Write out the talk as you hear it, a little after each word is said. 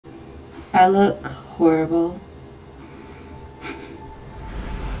I look horrible.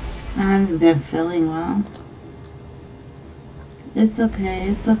 I haven't been feeling well. It's okay.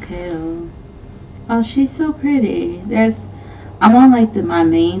 It's okay though. Oh, she's so pretty. I'm on like my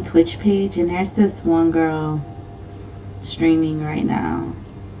main Twitch page, and there's this one girl streaming right now.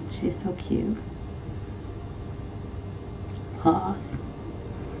 She's so cute. Pause.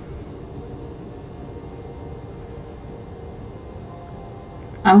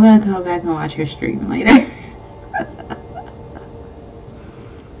 I'm gonna come back and watch her stream later.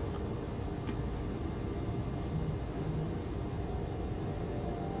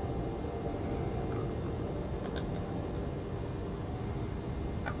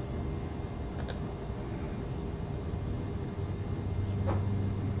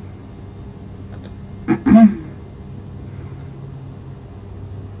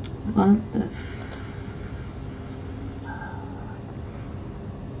 What the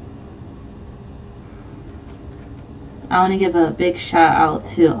I want to give a big shout out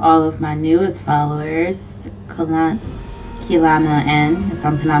to all of my newest followers. Kilana N, if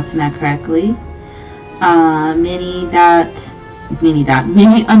I'm pronouncing that correctly. Mini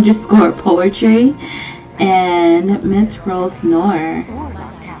underscore poetry, and Miss Rose Noor.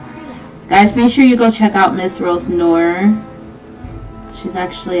 Guys, make sure you go check out Miss Rose Noor. She's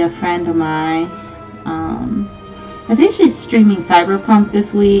actually a friend of mine. I think she's streaming Cyberpunk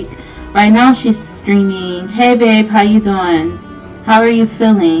this week. Right now she's streaming. Hey babe, how you doing? How are you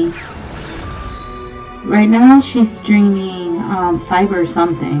feeling? Right now she's streaming Cyber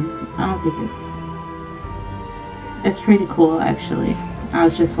something. I don't think it's pretty cool actually. I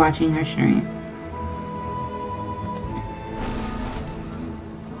was just watching her stream.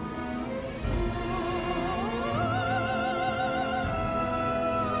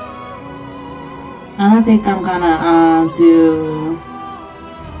 I don't think I'm gonna do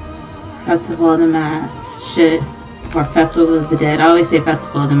Festival of the Mask shit, or Festival of the Dead. I always say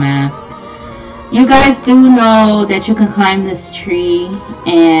Festival of the Mask. You guys do know that you can climb this tree,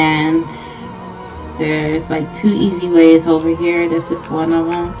 and there's like 2 easy ways over here. This is one of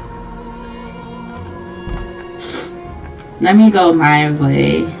them. Let me go my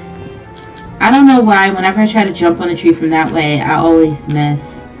way. I don't know why whenever I try to jump on a tree from that way, I always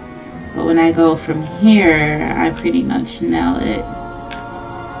miss. But when I go from here, I pretty much nail it.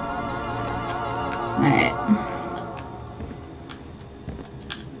 Alright.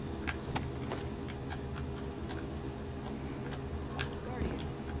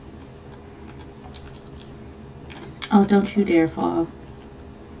 Oh, don't you dare fall.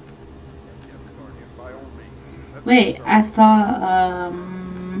 Wait, I saw,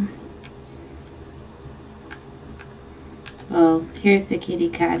 oh, here's the kitty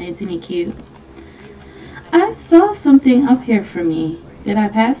cat. Isn't he cute? I saw something up here for me. Did I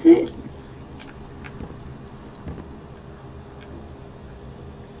pass it?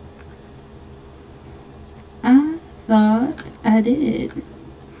 I thought I did.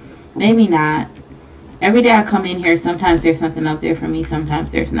 Maybe not. Every day I come in here, sometimes there's something up there for me,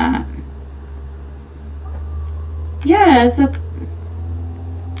 sometimes there's not. Yeah, it's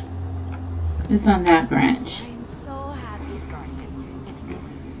on that branch.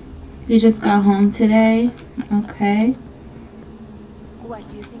 You just got home today? Okay. What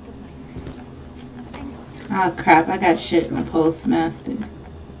do you think of my new skills? Oh crap, I got shit in the postmaster.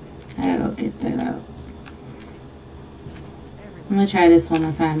 I gotta go get that out. I'm gonna try this one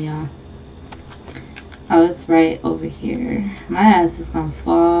more time, y'all. Oh, it's right over here. My ass is gonna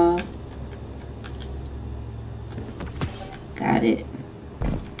fall. Got it.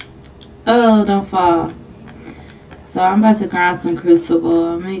 Oh, don't fall. So I'm about to grab some Crucible.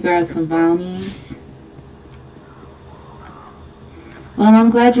 I'm gonna grab some bounties. Well, I'm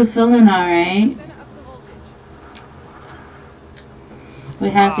glad you're feeling alright.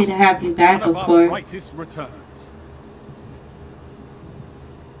 We're happy to have you back, of course.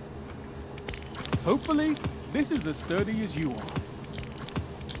 Hopefully, this is as sturdy as you are.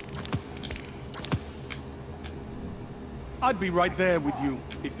 I'd be right there with you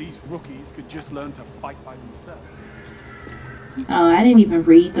if these rookies could just learn to fight by themselves. Oh, I didn't even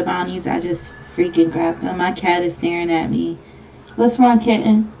read the bounties. I just freaking grabbed them. My cat is staring at me. What's wrong,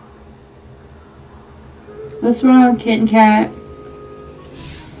 kitten? What's wrong, kitten cat?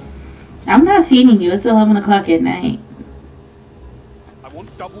 I'm not feeding you. It's 11 o'clock at night. I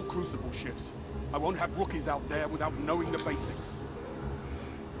want double Crucible shifts. I won't have rookies out there without knowing the basics.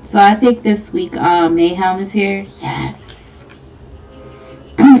 So I think this week Mayhem is here. Yes.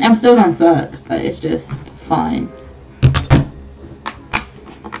 I'm still gonna suck, but it's just fun.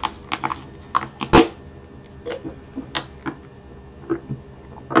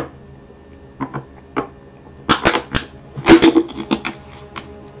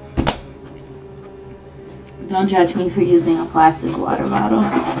 Don't judge me for using a plastic water bottle.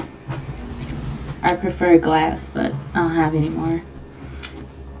 I prefer glass, but I don't have any more.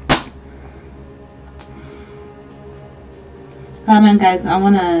 Hold on, guys. I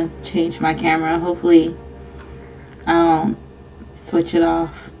want to change my camera. Hopefully, I don't switch it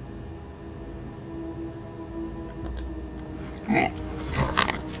off. Alright.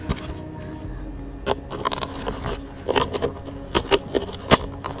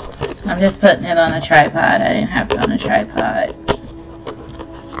 I'm just putting it on a tripod. I didn't have it on a tripod.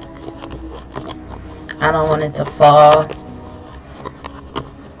 I don't want it to fall.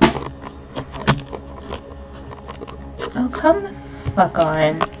 Oh, come the fuck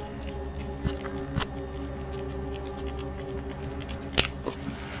on.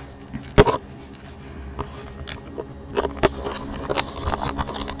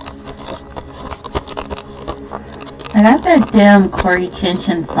 I got that damn Corey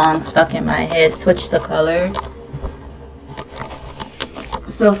Kenshin song stuck in my head, Switch the Colors.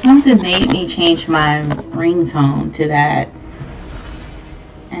 So something made me change my ringtone to that.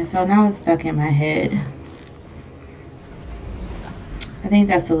 And so now it's stuck in my head. I think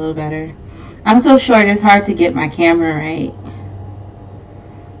that's a little better. I'm so short it's hard to get my camera right.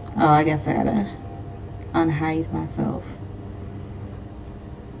 Oh, I guess I gotta unhide myself.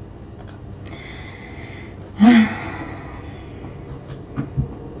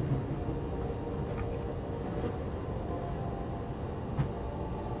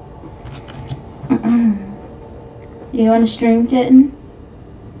 You want to stream, kitten?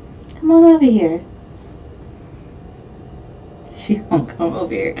 Come on over here. She won't come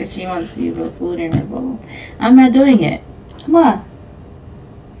over here because she wants me to put food in her bowl. I'm not doing it. Come on.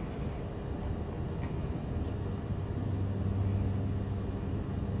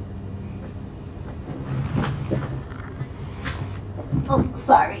 Oh,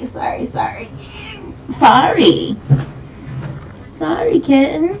 sorry. Sorry,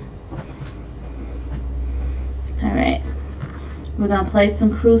 kitten. Alright. We're gonna play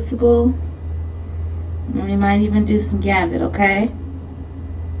some Crucible. And we might even do some Gambit, okay?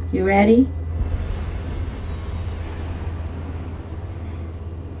 You ready?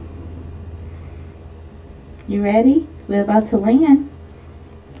 You ready? We're about to land.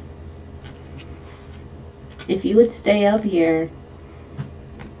 If you would stay up here,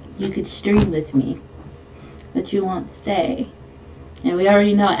 you could stream with me. But you won't stay. And we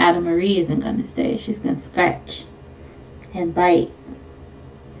already know Adam Marie isn't gonna stay. She's gonna scratch and bite.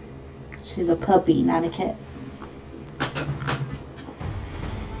 She's a puppy, not a cat.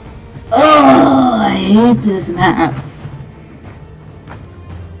 Oh, I hate this map.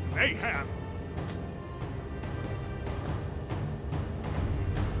 Mayhem.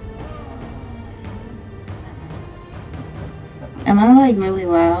 Am I like really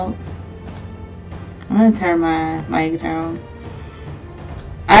loud? I'm gonna turn my mic down.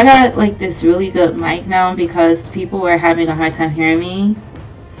 I got like this really good mic now because people were having a hard time hearing me.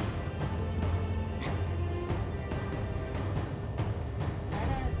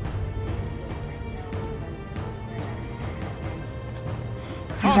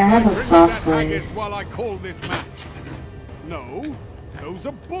 I have a soft voice. While I call this match. No, those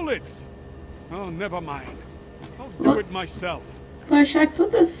are bullets. Oh, never mind. I'll do it myself. Flarshax,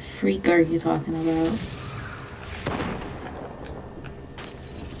 what the freak are you talking about?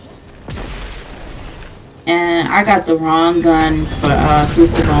 And I got the wrong gun for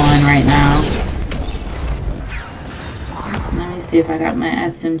Crucible on right now. Let me see if I got my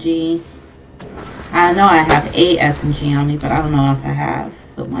SMG. I know I have a SMG on me, but I don't know if I have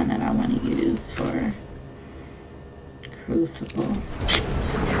the one that I want to use for Crucible.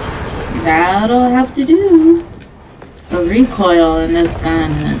 That'll have to do. The recoil in this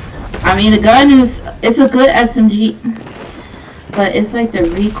gun is... I mean, the gun is... It's a good SMG. But it's like the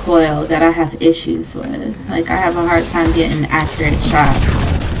recoil that I have issues with. Like, I have a hard time getting accurate shots.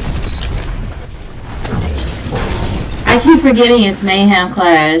 I keep forgetting it's Mayhem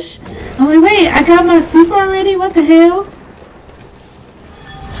Clash. I'm like, wait, I got my super already? What the hell?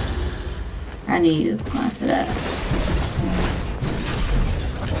 I need to use one for that.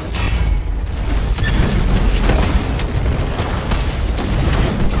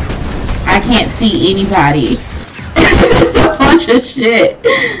 I can't see anybody. It's a bunch of shit.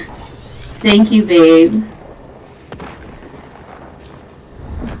 Thank you, babe.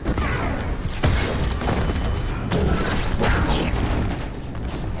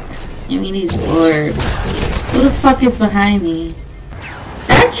 Give me these orbs. Who the fuck is behind me?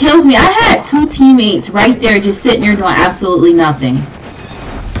 That kills me. I had two teammates right there just sitting there doing absolutely nothing.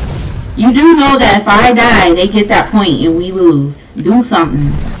 You do know that if I die, they get that point and we lose. Do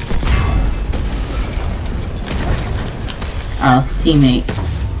something. Oh, teammate.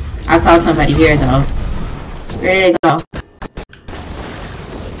 I saw somebody here though. Where'd they go?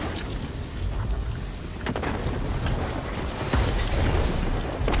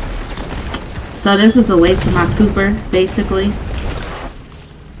 So this is a waste of my super, basically.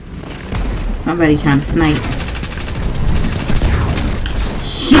 Somebody trying to snipe.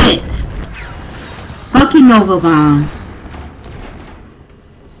 Shit! Fucking Nova Bomb.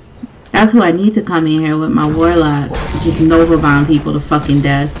 That's who I need to come in here with my Warlock. Just Nova Bomb people to fucking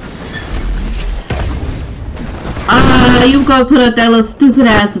death. You go put up that little stupid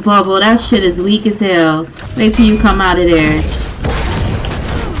ass bubble. That shit is weak as hell. Wait till you come out of there.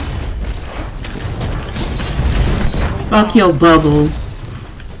 Fuck your bubble.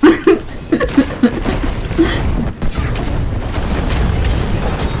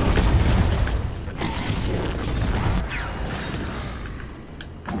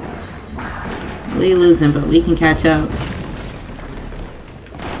 We losing, but we can catch up.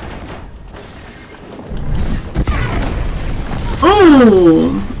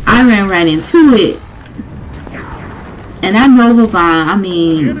 Oh, I ran right into it. And that Nova Bomb, I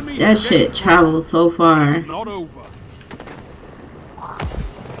mean, that shit travels so far. Not over.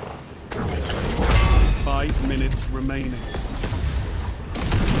 5 minutes remaining.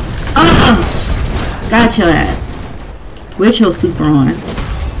 Oh, got your ass. With your super on.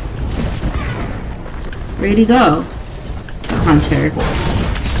 Where'd he go? Hunter.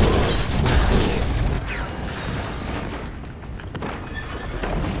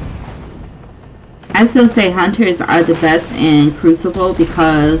 I still say hunters are the best in Crucible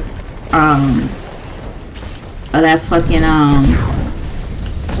because of that fucking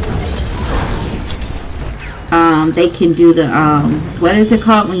they can do the what is it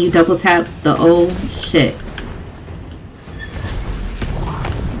called when you double tap the old shit.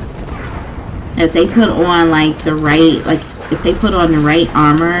 If they put on like the right, like if they put on the right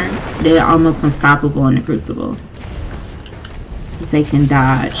armor, they're almost unstoppable in the Crucible. They can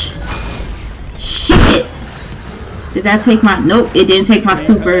dodge. Shit! Did that take my... Nope, it didn't take my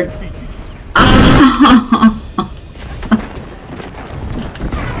super.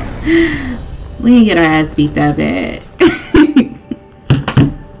 We didn't get our ass beat that bad.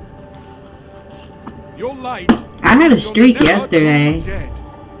 Your light. I had a streak yesterday.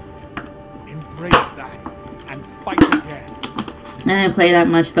 Embrace that and fight again. I didn't play that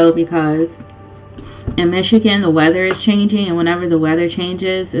much though because in Michigan the weather is changing, and whenever the weather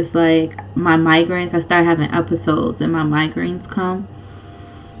changes, it's like my migraines. I start having episodes and my migraines come.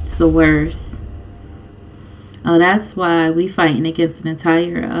 It's the worst. Oh, that's why we fighting against an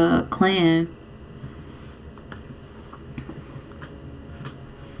entire clan.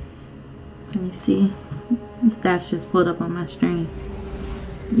 Let me see. The stats just pulled up on my stream.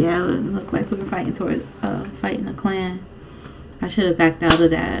 Yeah, it looked like we were fighting toward fighting a clan. I should have backed out of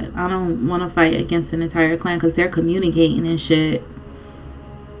that. I don't want to fight against an entire clan because they're communicating and shit.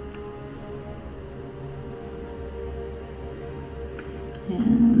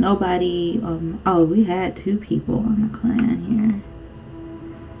 And nobody. Oh, we had 2 people on the clan here.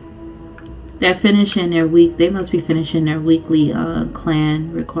 They're finishing their week. They must be finishing their weekly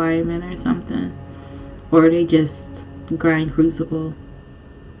clan requirement or something, or they just grind Crucible.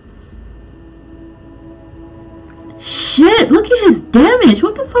 Shit, look at his damage.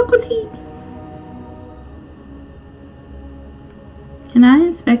 What the fuck was he? Can I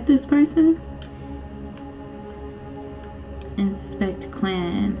inspect this person? Inspect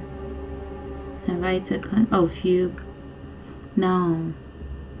clan. Invite to clan. Oh, few. No.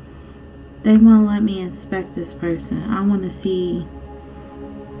 They won't let me inspect this person. I want to see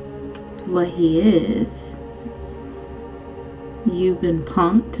what he is. You've been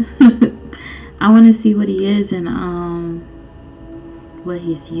punked. I want to see what he is and what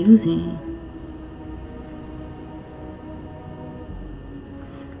he's using.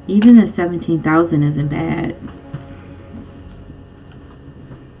 Even the 17,000 isn't bad.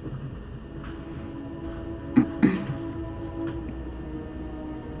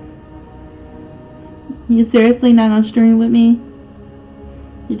 You seriously not gonna stream with me?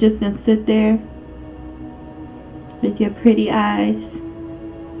 You're just gonna sit there with your pretty eyes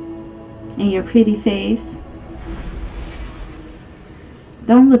and your pretty face?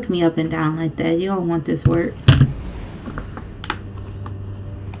 Don't look me up and down like that. You don't want this work.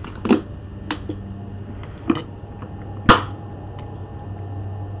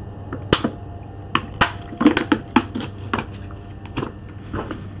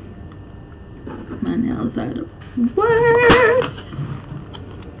 My nails are the worst.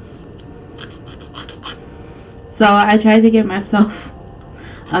 So I tried to get myself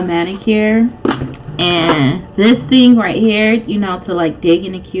a manicure, And this thing right here, you know, to like dig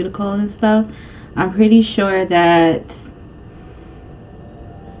in the cuticle and stuff, I'm pretty sure that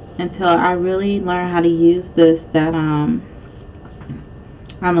until I really learn how to use this, that I'm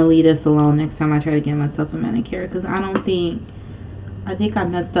gonna leave this alone next time I try to get myself a manicure, because I think I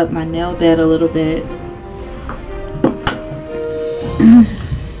messed up my nail bed a little bit.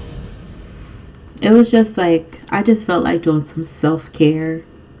 It was just like, I just felt like doing some self-care.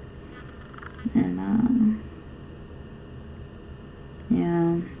 And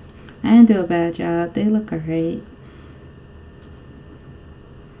yeah, I didn't do a bad job. They look alright.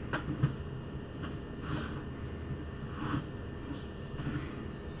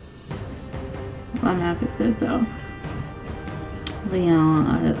 What map is it though?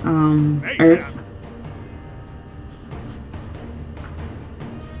 Leon, Earth.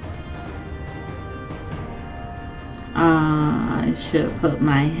 I should put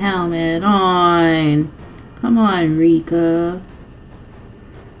my helmet on. Come on, Rika.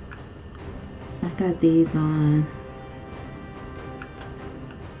 I got these on.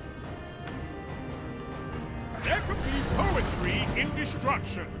 There could be poetry in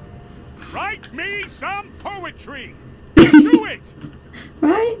destruction. Write me some poetry. Do it.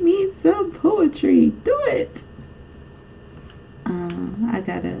 Write me some poetry. Do it. I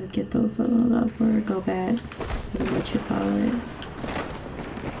gotta get those leveled up or go back to what you call it.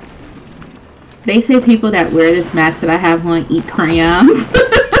 They say people that wear this mask that I have on eat crayons.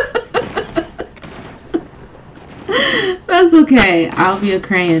 That's okay. I'll be a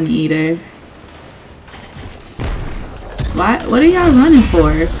crayon eater. What are y'all running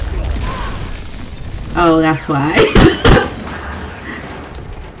for? Oh, that's why.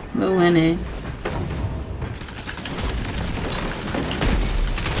 We're winning.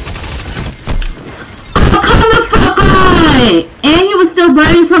 Oh, come the fuck on! And he was still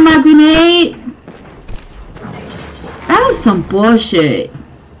burning from my grenade? That was some bullshit.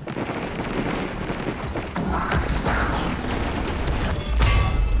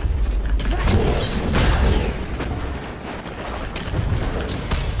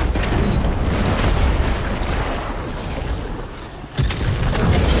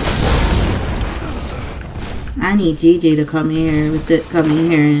 I need GG to come in here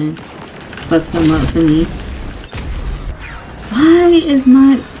and fuck them up for me. Why is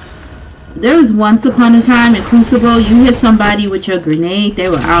my... There was once upon a time in Crucible, you hit somebody with your grenade, they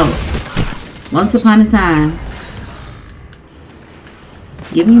were out. Once upon a time.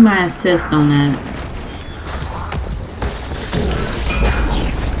 Give me my assist on that.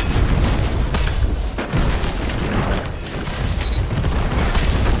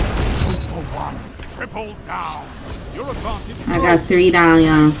 I got 3 down,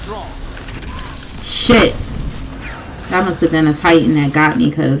 y'all. Shit. That must have been a Titan that got me,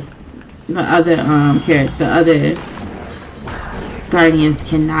 because the other Guardians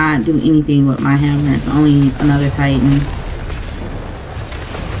cannot do anything with my hammer. It's only another Titan.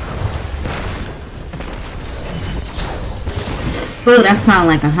 Oh, that sounded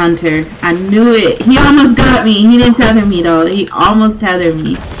like a hunter. I knew it. He almost got me. He didn't tether me though. He almost tethered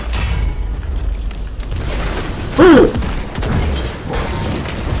me. Ooh.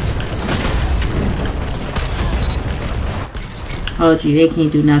 Told you, they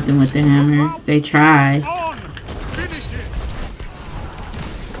can't do nothing with the hammer. They try.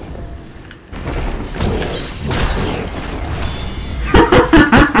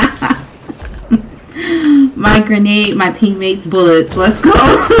 My grenade, my teammates' bullets. Let's go.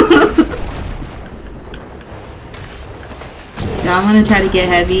 Y'all want to try to get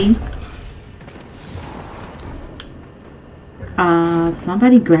heavy?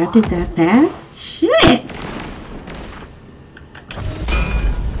 Somebody grabbed it that fast? Shit!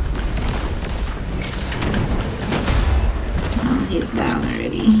 Oh, he's down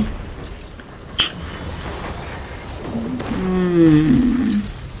already.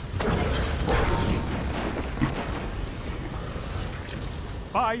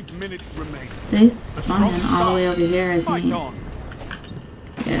 5 minutes remain. They spawning all the way over here, I think.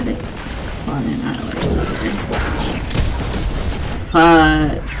 Yeah, they spawning all the way over here.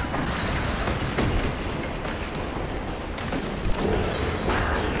 Fuck.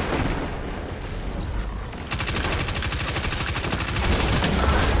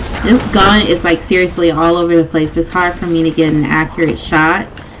 This gun is like seriously all over the place. It's hard for me to get an accurate shot.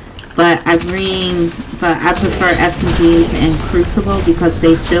 But I prefer SMGs and Crucible because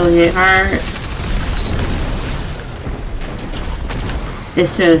they still hit hard.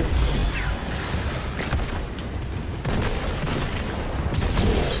 It's just...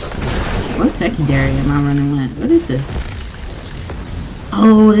 What secondary am I running with? What is this?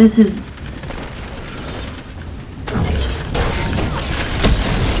 Oh, this is...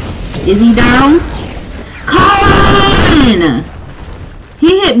 Is he down? Come on!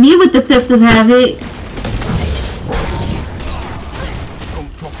 He hit me with the Fist of Havoc.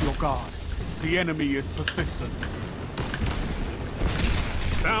 Don't drop your guard. The enemy is persistent.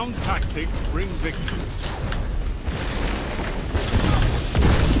 Sound tactics bring victory.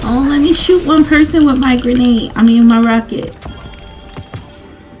 Oh, let me shoot one person with my grenade. I mean, my rocket.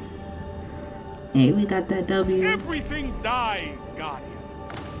 Hey, we got that W. Everything dies, Guardian.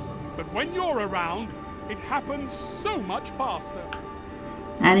 But when you're around, it happens so much faster.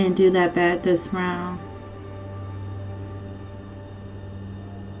 I didn't do that bad this round.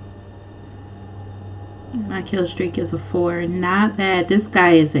 My kill streak is a 4. Not bad. This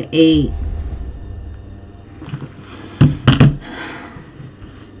guy is an 8.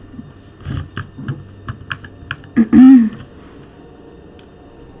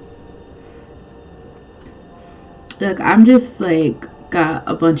 Look, I'm just like got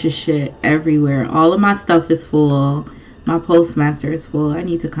a bunch of shit everywhere. All of my stuff is full. My postmaster is full. I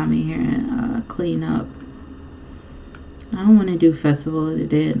need to come in here and clean up. I don't want to do Festival of the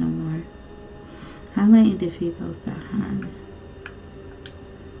Dead no more. Highlight and defeat those that harm.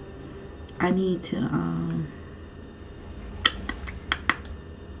 I need to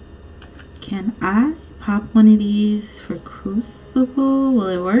can I pop one of these for Crucible? Will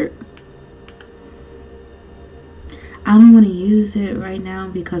it work? I don't want to use it right now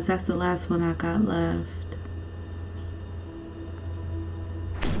because that's the last one I got left.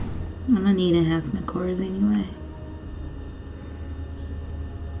 I'm gonna need enhancement cores anyway.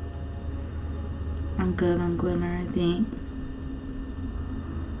 I'm good on Glimmer, I think.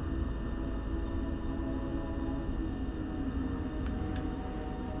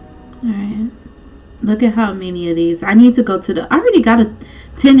 Alright. Look at how many of these. I need to go to the... I already got a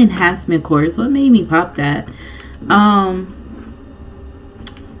 10 enhancement cores. What made me pop that? I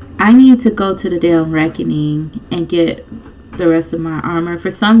need to go to the damn Reckoning and get the rest of my armor.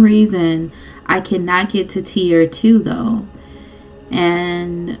 For some reason, I cannot get to tier 2 though.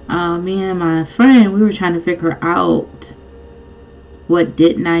 And me and my friend, we were trying to figure out what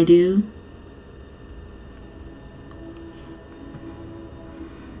didn't I do.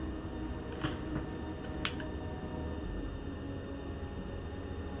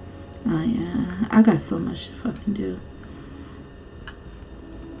 Oh yeah, I got so much to fucking do.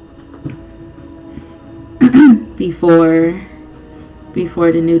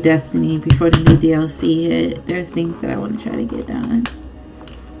 before the new Destiny, before the new DLC hit, there's things that I want to try to get done.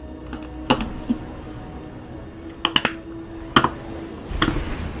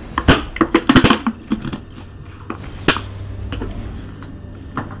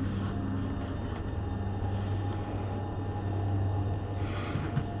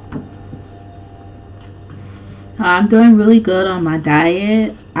 I'm doing really good on my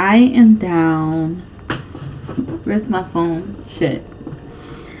diet. I am down. Where's my phone? Shit.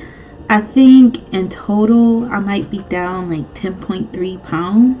 I think in total I might be down like 10.3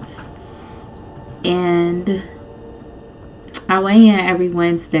 pounds. And I weigh in every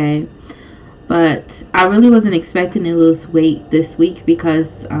Wednesday. But I really wasn't expecting to lose weight this week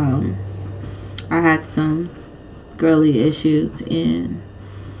because I had some girly issues and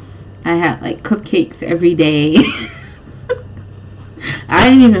I had like cupcakes every day. I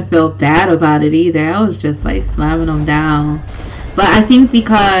didn't even feel bad about it either. I was just like slamming them down. But I think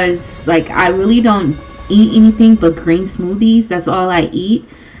because like I really don't eat anything but green smoothies, that's all I eat,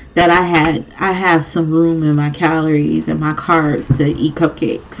 that I have some room in my calories and my carbs to eat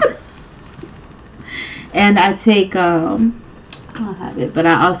cupcakes. And I take I don't have it, but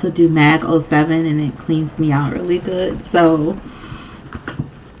I also do Mag 07 and it cleans me out really good. So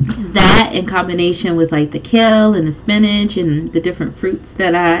that in combination with like the kale and the spinach and the different fruits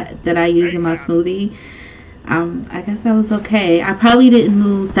that I use in my smoothie, I guess I was okay. I probably didn't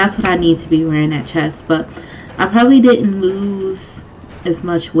lose, that's what I need to be wearing that chest, but I probably didn't lose as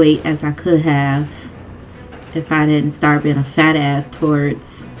much weight as I could have if I didn't start being a fat ass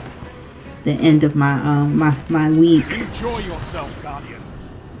towards the end of my my week. Enjoy yourself, Guardians.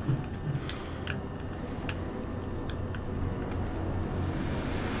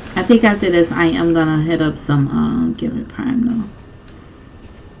 I think after this I am gonna hit up some Give It Prime though.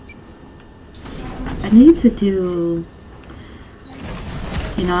 I need to do,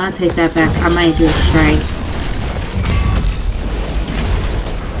 you know, I'll take that back. I might do a strike.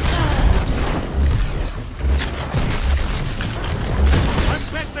 I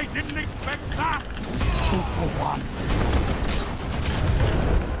bet they didn't expect that. 2 for 1.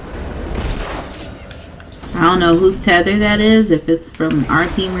 I don't know whose tether that is, if it's from our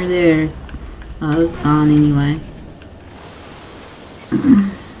team or theirs. Oh, it's gone anyway.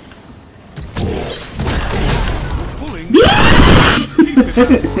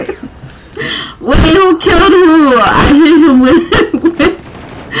 Wait, who killed who? I hit him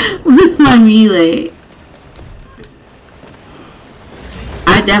with my melee.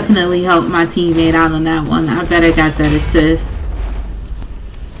 I definitely helped my teammate out on that one. I bet I got that assist.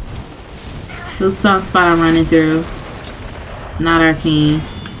 Whose song spot I'm running through? It's not our team.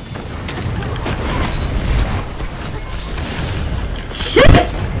 Shit!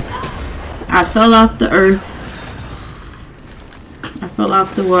 I fell off the earth. I fell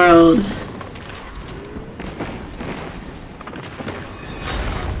off the world.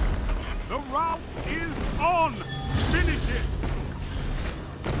 The route is on. Finish it.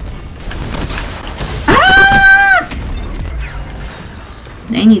 Ah!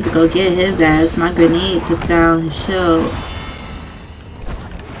 They need to go get his ass. My grenade took down his shield.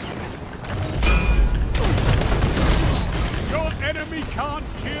 Your enemy can't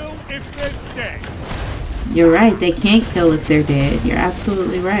kill if they're dead. You're right, they can't kill if they're dead. You're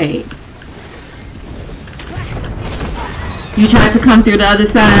absolutely right. You tried to come through the other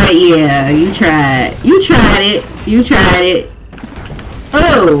side? Yeah, you tried. You tried it. You tried it.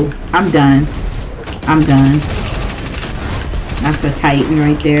 Oh, I'm done. I'm done. That's a Titan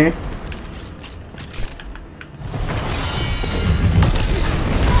right there.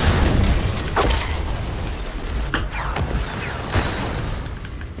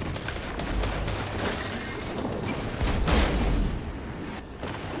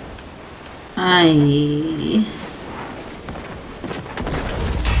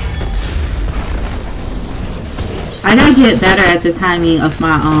 I gotta get better at the timing of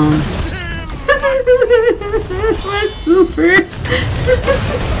my my super.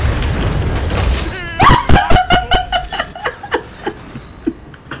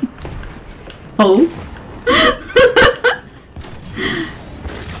 Oh.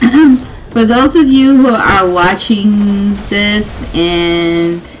 For those of you who are watching this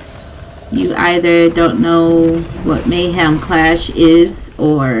and you either don't know what Mayhem Clash is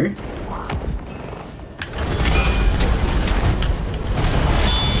or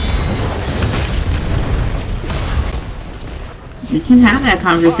we can have that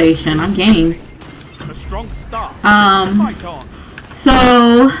conversation. I'm game. A strong start.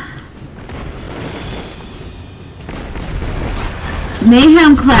 So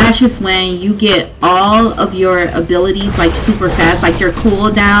Mayhem Clash is when you get all of your abilities like super fast, like your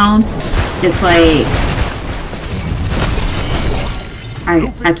cooldown. It's like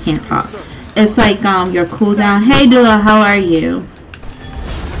I can't talk. It's like your cooldown. Hey Dula, how are you?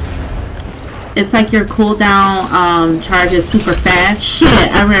 It's like your cooldown charges super fast. Shit,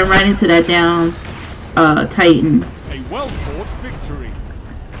 I ran right into that down Titan. A well-fought victory.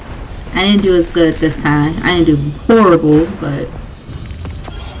 I didn't do as good this time. I didn't do horrible, but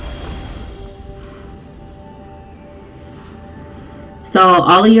so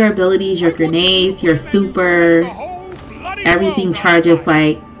all of your abilities, your grenades, your super, everything charges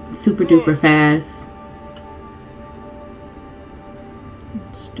like super duper fast.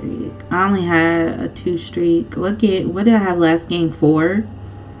 Streak. I only had a 2 streak. What did I have last game? 4.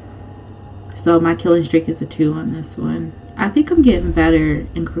 So my killing streak is a 2 on this one. I think I'm getting better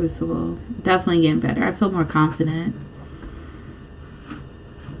in Crucible. Definitely getting better. I feel more confident.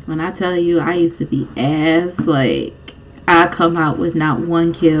 When I tell you I used to be ass, like I come out with not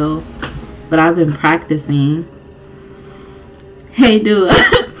 1 kill, but I've been practicing. Hey Dula.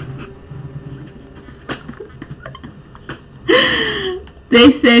 They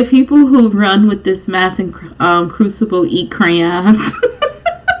say people who run with this mask in Crucible eat crayons.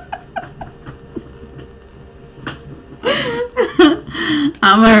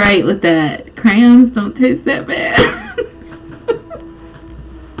 I'm alright with that. Crayons don't taste that bad.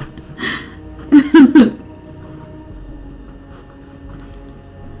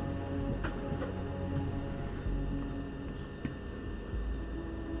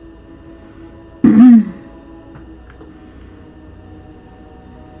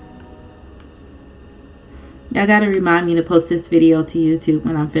 Y'all gotta remind me to post this video to YouTube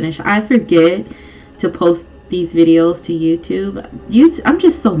when I'm finished. I forget to post these videos to YouTube. I'm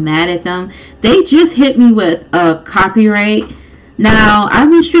just so mad at them. They just hit me with a copyright. Now,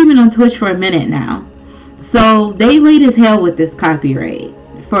 I've been streaming on Twitch for a minute now. So, they late as hell with this copyright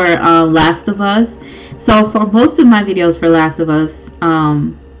for Last of Us. So, for most of my videos for Last of Us,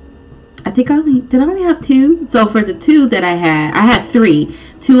 I think I only have 2? So for the 2 that I had 3.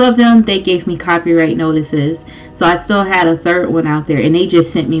 2 of them, they gave me copyright notices. So I still had a 3rd one out there. And they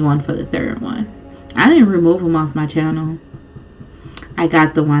just sent me one for the 3rd one. I didn't remove them off my channel. I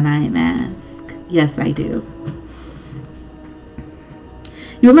got the one-eyed mask. Yes, I do.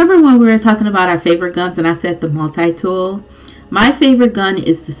 You remember when we were talking about our favorite guns and I said the multi-tool? My favorite gun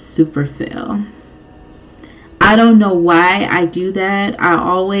is the Supercell. I don't know why I do that. I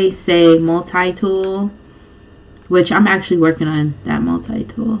always say multi-tool, which I'm actually working on that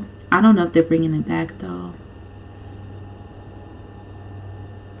multi-tool. I don't know if they're bringing it back though.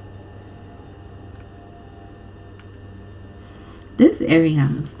 This area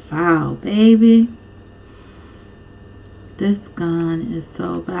is foul, baby. This gun is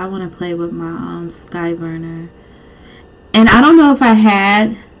so, but I want to play with my Skyburner. And I don't know if I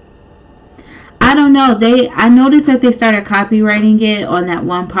had, I don't know, I noticed that they started copywriting it on that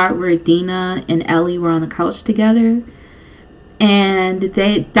one part where Dina and Ellie were on the couch together. And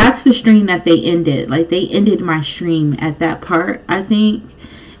that's the stream that they ended. Like, they ended my stream at that part, I think.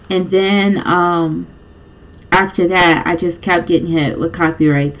 And then after that, I just kept getting hit with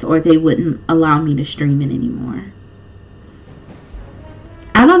copyrights, or they wouldn't allow me to stream it anymore.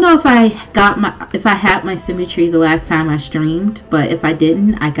 I don't know if I had my symmetry the last time I streamed, but if I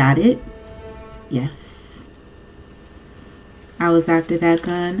didn't, I got it. Yes. I was after that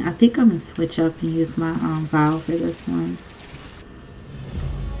gun. I think I'm gonna switch up and use my vial for this one.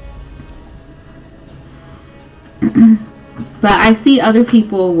 But I see other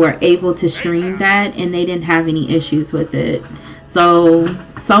people were able to stream that and they didn't have any issues with it. So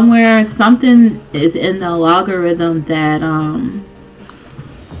somewhere, something is in the algorithm that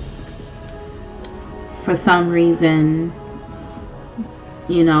for some reason,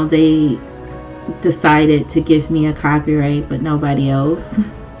 you know, they decided to give me a copyright but nobody else.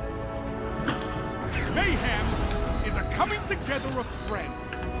 Mayhem is a coming together of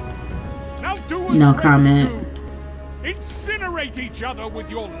friends. Now do as No friends comment. do. Incinerate each other with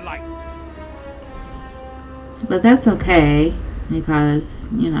your light. But that's okay, because,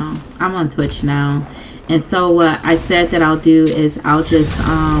 you know, I'm on Twitch now. And so what I said that I'll do is I'll just,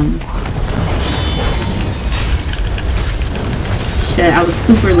 shit, I was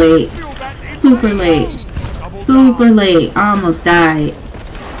super late. Super late. Super late. I almost died.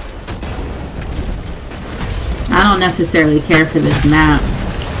 I don't necessarily care for this map.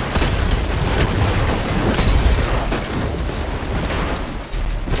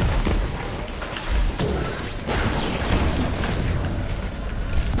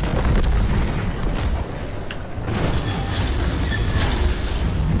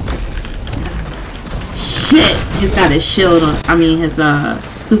 Shit, he's got his shield on. I mean, his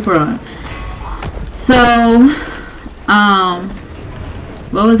super on. So,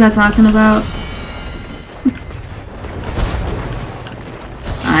 what was I talking about?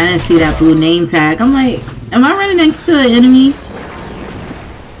 I didn't see that blue name tag. I'm like, am I running next to an enemy?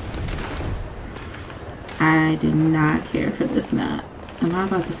 I do not care for this map. Am I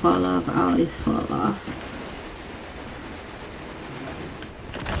about to fall off? I always fall off.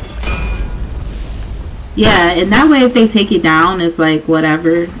 Yeah, and that way if they take it down, it's like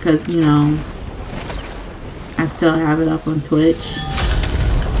whatever, because, you know, I still have it up on Twitch.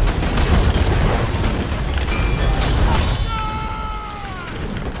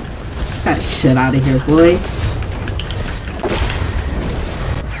 Get that shit out of here, boy.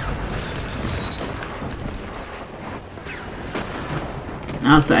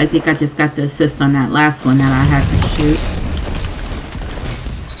 Also, I think I just got the assist on that last one that I had to shoot.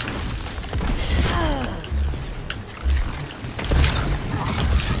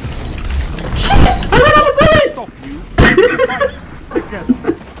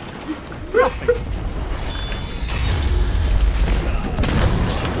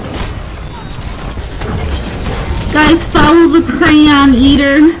 Guys, follow the crayon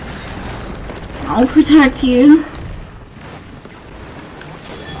eater. I'll protect you.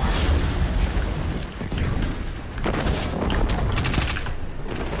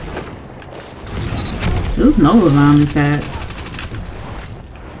 Who's Nova Bomb is that?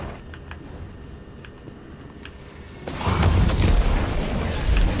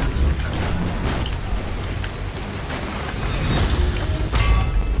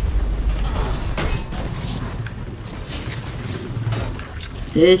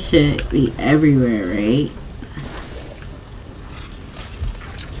 This should be everywhere, right?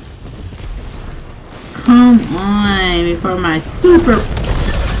 Come on, before my super...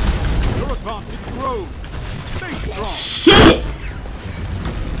 Shit!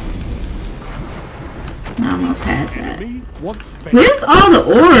 Now I'm gonna pass that. Where's all the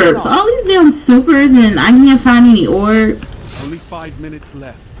orbs? All these damn supers and I can't find any orbs. Only 5 minutes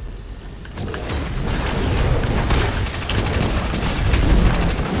left.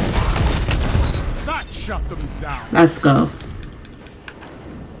 Shut them down. Let's go.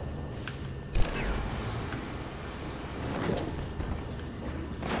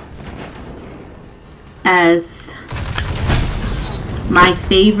 As My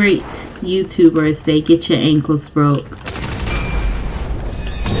favorite YouTubers say get your ankles broke.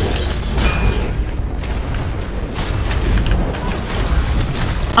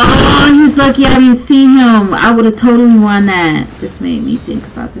 Oh, he's lucky I didn't see him. I would have totally won that. This made me think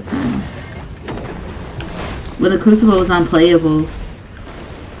about this now. When the Crucible was unplayable.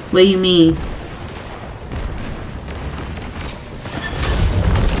 What do you mean?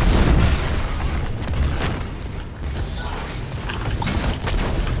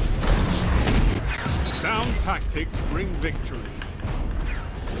 Sound tactics bring victory.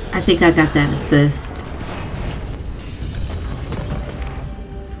 I think I got that assist.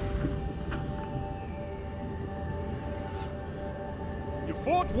 You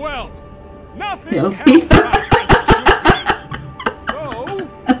fought well. Nothing Okay. held back as it should be. So,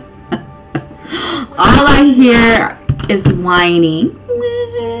 All I hear is whining.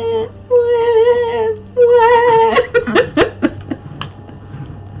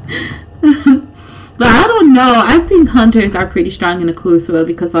 But I don't know. I think hunters are pretty strong in the Crucible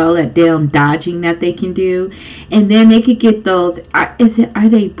because of all that damn dodging that they can do, and then they could get those. Are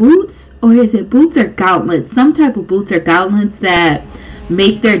they boots or is it boots or gauntlets? Some type of boots or gauntlets that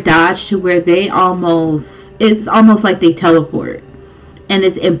make their dodge to where it's almost like they teleport, and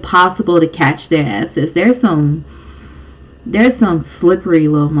it's impossible to catch their asses. There's some slippery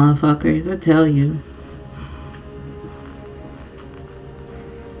little motherfuckers, I tell you.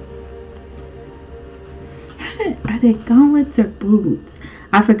 Are they gauntlets or boots?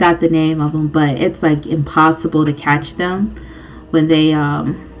 I forgot the name of them, but it's like impossible to catch them when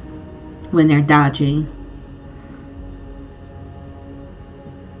they're dodging.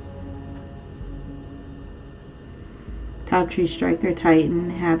 Top Tree Striker Titan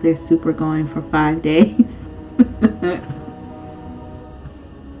have their super going for 5 days.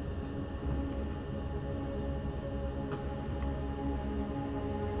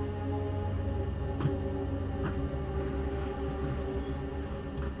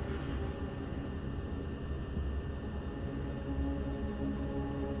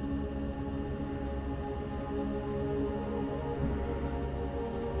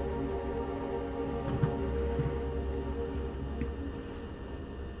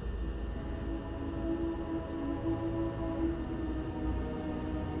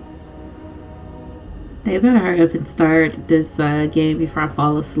 They better hurry up and start this game before I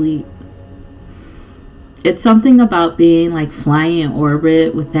fall asleep. It's something about being like flying in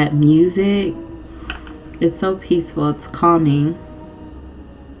orbit with that music. It's so peaceful. It's calming.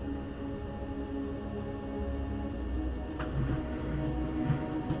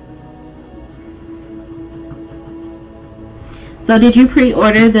 So did you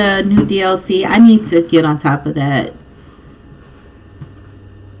pre-order the new DLC? I need to get on top of that.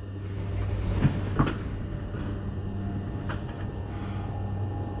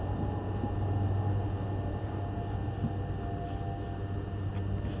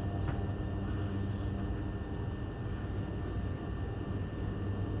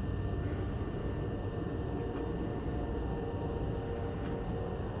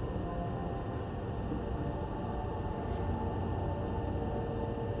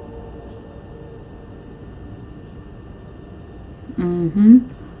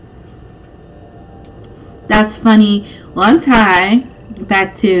 That's funny. One time,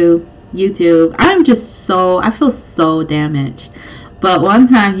 back to YouTube, I feel so damaged. But one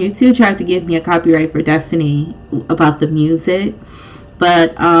time, YouTube tried to give me a copyright for Destiny about the music.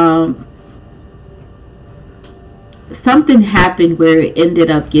 But, something happened where it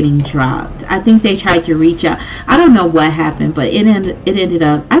ended up getting dropped. I think they tried to reach out. I don't know what happened, but it ended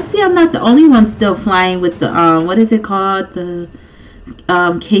up. I see I'm not the only one still flying with the, what is it called? The,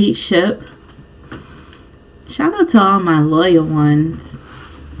 Cage ship. Shout out to all my loyal ones.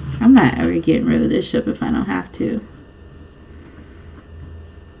 I'm not ever getting rid of this ship if I don't have to.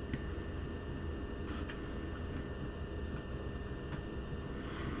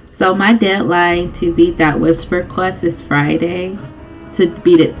 So my deadline to beat that Whisper quest is Friday. To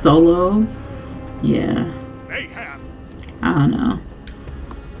beat it solo. Yeah. Mayhem. I don't know.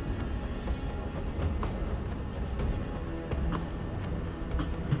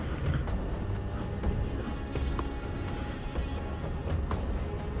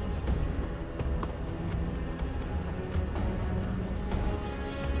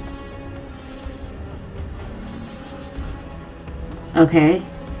 Okay.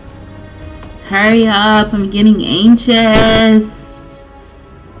 Hurry up, I'm getting anxious.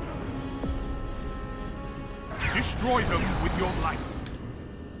 Destroy them with your light.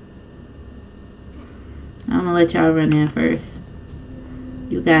 I'm gonna let y'all run in first.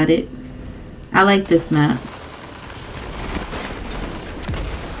 You got it. I like this map.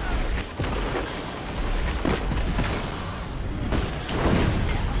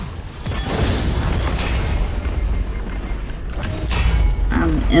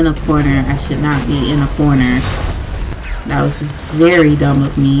 in a corner. I should not be in a corner. That was very dumb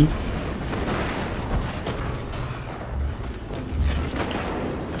of me.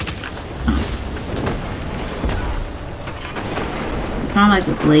 Sound like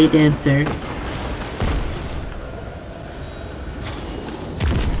a blade dancer.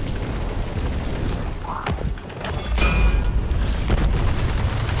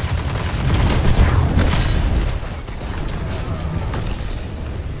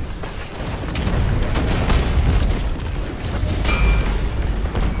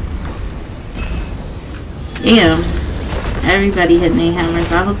 Damn. Everybody hit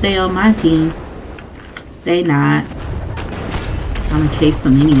Mayhammers. I hope they on my team. They not. I'm gonna chase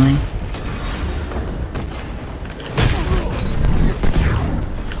them anyway.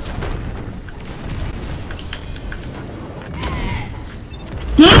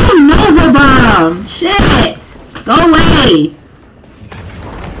 Damn, Nova Bomb! Shit! Go away!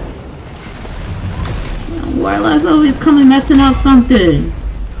 Warlock's always coming messing up something.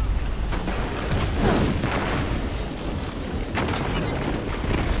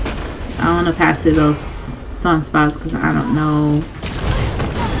 I don't want to pass through those sunspots because I don't know.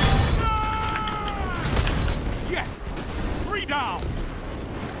 Yes, 3 down.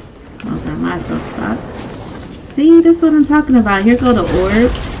 Those are my sunspots. See, that's what I'm talking about. Here go the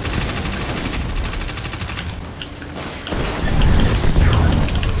orbs.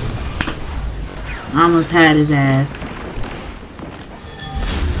 Almost had his ass.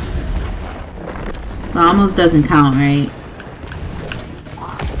 Well, almost doesn't count, right?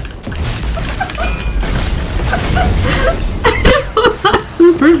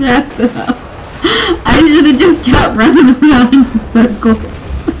 Super fast enough. I should have just kept running around in a circle.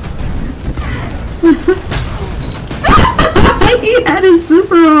 He had his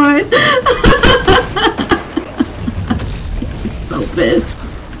super on. She's so pissed.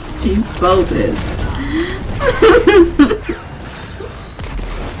 She's so pissed.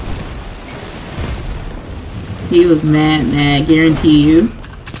 He was mad, guarantee you.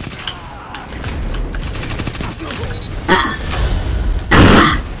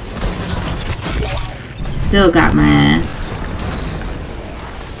 Still got my ass.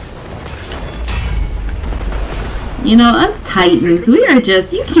 You know, us Titans, we are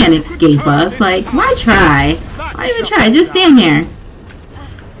just, you can't escape us. Like, why try? Why even try? Just stand here.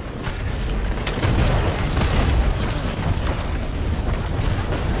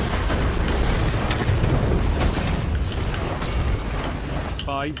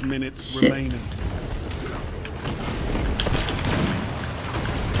 Five minutes Shit. remaining.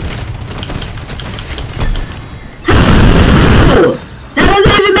 That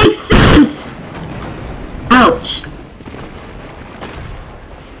doesn't even make sense! Ouch.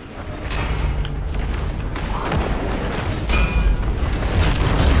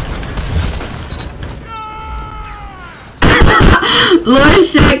 Lord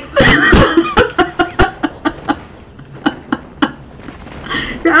Shakes.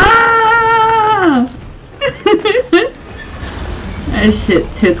 Ah! That shit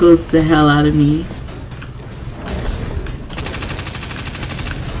tickles the hell out of me.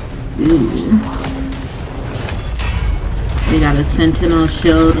 Ooh. We got a sentinel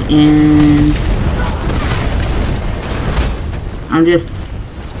shield and I'm just,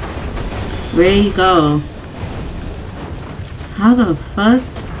 where you go? How the fuck?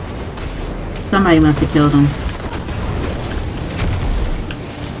 Somebody must have killed him.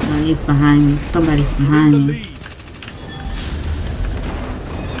 Oh, he's behind me. Somebody's behind me.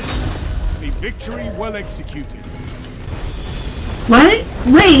 A victory well executed. What?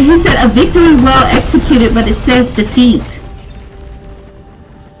 Wait, he said a victory well executed, but it says defeat.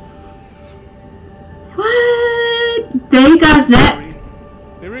 What? They got that?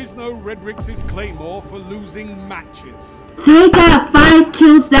 There is no Redrix's claymore for losing matches. They got 5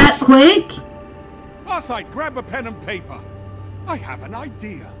 kills that quick? Arcite, grab a pen and paper. I have an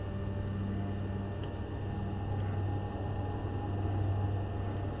idea.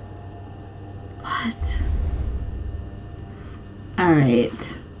 What?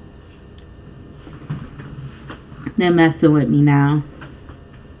 Alright. They're messing with me now.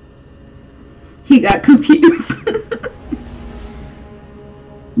 He got confused.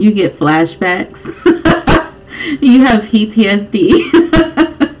 You get flashbacks. You have PTSD.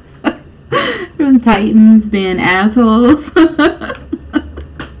 From Titans being assholes.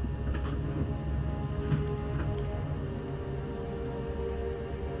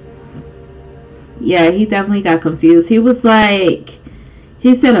 Yeah, he definitely got confused. He was like,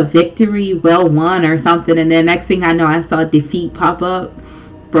 he said a victory well won or something, and then next thing I know, I saw defeat pop up.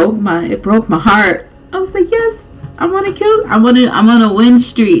 It broke my heart. I was like, yes, I'm on a win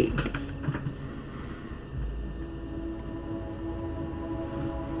streak.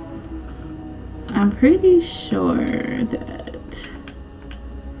 I'm pretty sure that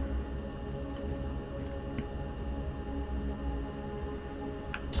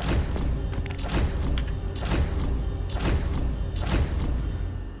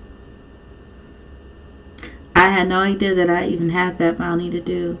I had no idea that I even had that bounty to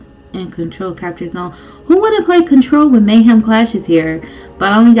do. And Control Capture Zone. Who wouldn't play Control when Mayhem Clash is here?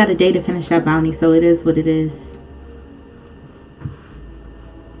 But I only got a day to finish that bounty, so it is what it is.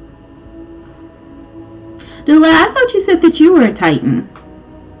 Dula, I thought you said that you were a Titan.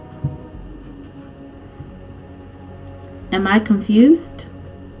 Am I confused?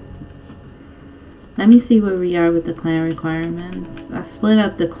 Let me see where we are with the clan requirements. I split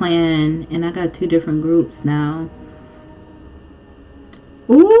up the clan and I got 2 different groups now.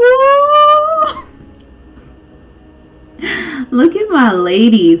 Ooh! Look at my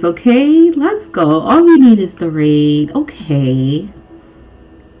ladies, okay? Let's go. All we need is the raid. Okay.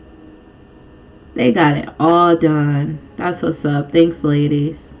 They got it all done. That's what's up. Thanks,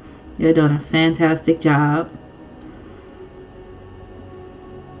 ladies. You're doing a fantastic job.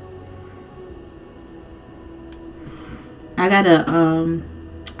 I gotta,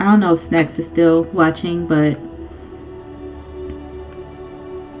 I don't know if Snacks is still watching, but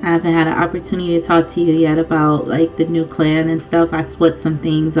I haven't had an opportunity to talk to you yet about like the new clan and stuff. I split some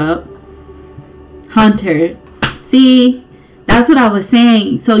things up. Hunter. See, that's what I was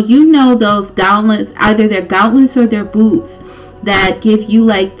saying. So you know those gauntlets, either they're gauntlets or they're boots that give you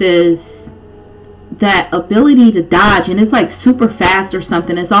like this, that ability to dodge, and it's like super fast or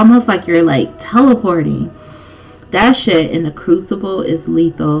something. It's almost like you're like teleporting. That shit in the Crucible is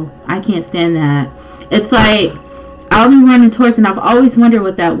lethal. I can't stand that. It's like I'll be running towards, and I've always wondered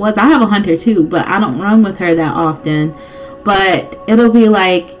what that was. I have a Hunter too, but I don't run with her that often. But it'll be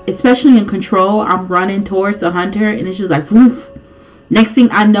like, especially in Control, I'm running towards the Hunter, and it's just like, woof. Next thing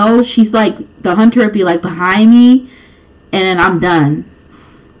I know, she's like, the Hunter would be like behind me, and I'm done.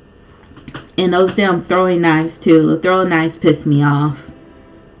 And those damn throwing knives too. The throwing knives piss me off.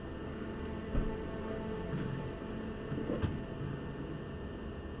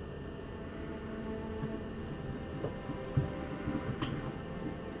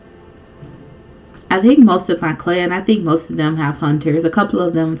 I think most of my clan, I think most of them have Hunters. A couple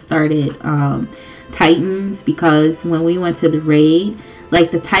of them started Titans, because when we went to the raid, like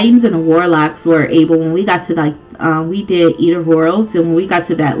the Titans and the Warlocks were able, when we got to like, we did Eater Worlds, and when we got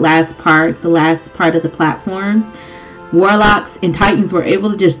to that last part, the last part of the platforms, Warlocks and Titans were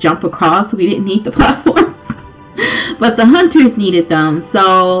able to just jump across. So we didn't need the platforms. But the Hunters needed them.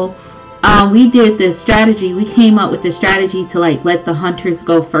 So we did this strategy. We came up with this strategy to like let the Hunters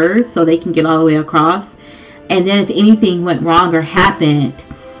go first so they can get all the way across. And then if anything went wrong or happened,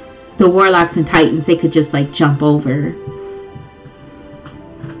 the Warlocks and Titans, they could just like jump over.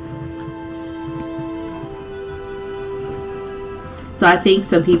 So I think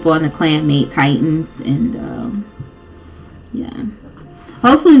some people on the clan made Titans, and yeah.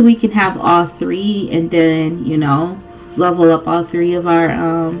 Hopefully we can have all 3, and then, you know, level up all 3 of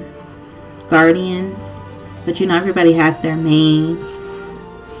our Guardians. But you know, everybody has their main.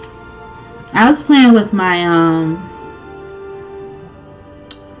 I was playing with my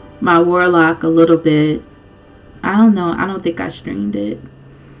my Warlock a little bit. I don't know. I don't think I streamed it.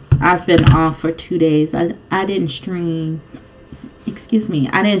 I've been off for 2 days. I didn't stream. Excuse me.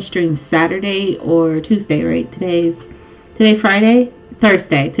 I didn't stream Saturday or Tuesday, right? Today Friday?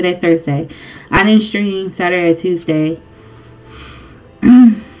 Thursday. Today's Thursday. I didn't stream Saturday or Tuesday.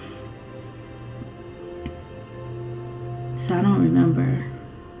 So I don't remember.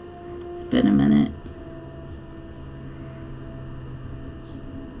 It's been a minute.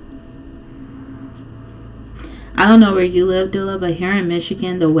 I don't know where you live, Dula, but here in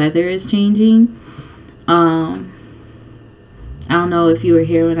Michigan, the weather is changing. I don't know if you were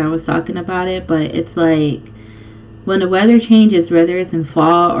here when I was talking about it, but it's like when the weather changes, whether it's in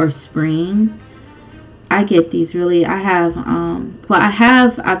fall or spring, I get these really, I've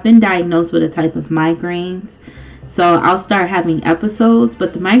been diagnosed with a type of migraines. So I'll start having episodes,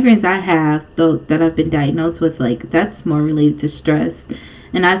 but the migraines I have, though, that I've been diagnosed with, like, that's more related to stress.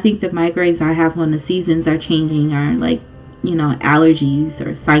 And I think the migraines I have when the seasons are changing are like, you know, allergies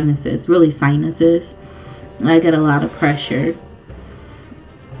or sinuses, really sinuses. I get a lot of pressure.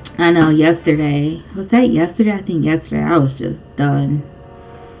 I know yesterday, was that yesterday? I think yesterday I was just done.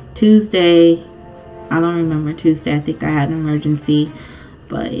 Tuesday, I don't remember Tuesday. I think I had an emergency.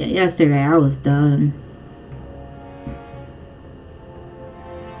 But yeah, yesterday I was done.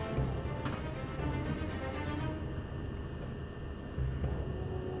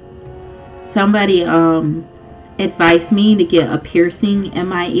 Somebody advised me to get a piercing in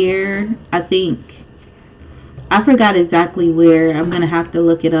my ear. I forgot exactly where. I'm gonna have to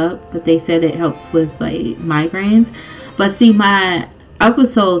look it up, but they said it helps with like migraines. But see, my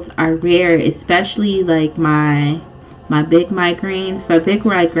episodes are rare, especially like my big migraines. My big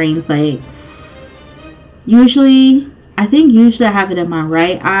migraines, like usually I have it in my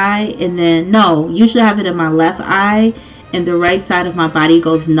right eye, and then usually I have it in my left eye, and the right side of my body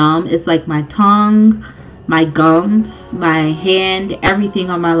goes numb. It's like my tongue, my gums, my hand, everything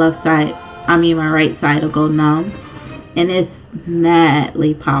on my left side, my right side will go numb. And it's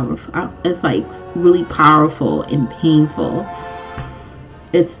madly powerful. It's like really powerful and painful.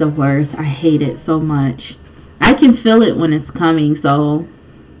 It's the worst. I hate it so much. I can feel it when it's coming, so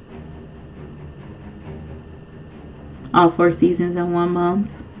all 4 seasons in 1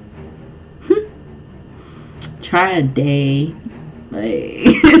 month. Try a day. Like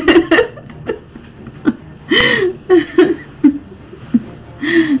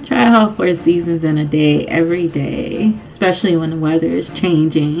try all 4 seasons in a day, every day, especially when the weather is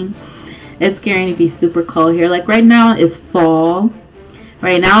changing. It's going to be super cold here. Like right now it's fall.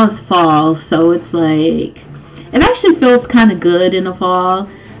 So it's like, it actually feels kind of good in the fall.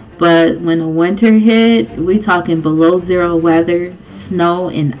 But when the winter hit, we talking below 0 weather, snow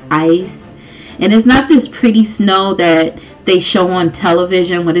and ice. And it's not this pretty snow that they show on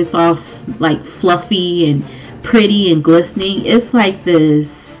television when it's all like fluffy and pretty and glistening. It's like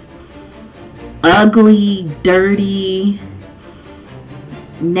this ugly, dirty,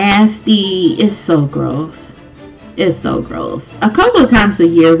 nasty. It's so gross. It's so gross. A couple of times a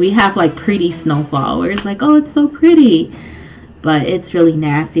year we have like pretty snowfall where it's like, oh, it's so pretty. But it's really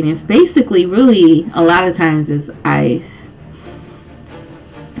nasty, and it's basically really a lot of times it's ice.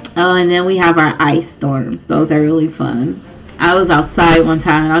 Oh, and then we have our ice storms. Those are really fun. I was outside one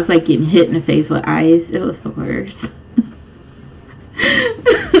time and I was like getting hit in the face with ice. It was the worst.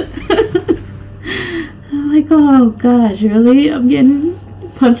 I'm like, oh gosh, really? I'm getting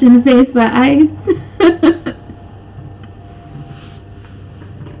punched in the face by ice?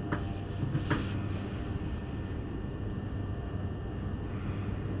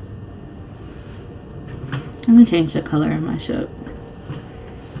 I'm gonna change the color of my ship.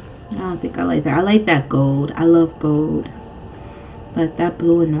 I don't think I like that. I like that gold. I love gold. But that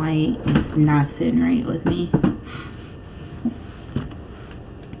blue and white is not sitting right with me.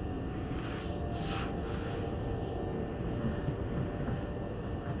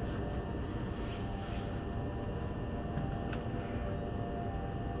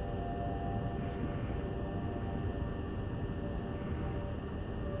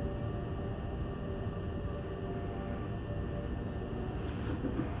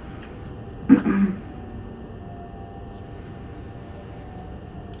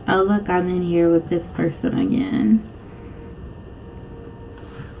 Oh look, I'm in here with this person again.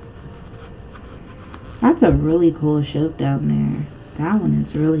 That's a really cool ship down there. That one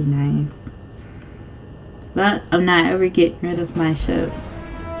is really nice. But I'm not ever getting rid of my ship.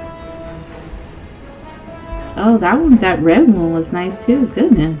 Oh, that red one was nice too.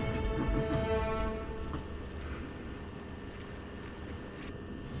 Goodness.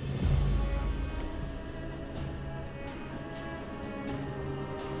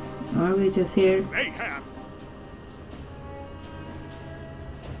 Or are we just here? Mayhem.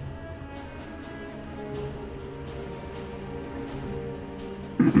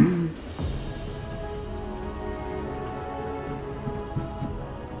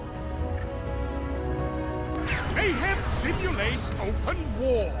 Mayhem simulates open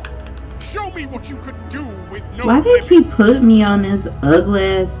war. Show me what you could do with no Why did he limits. put me on this ugly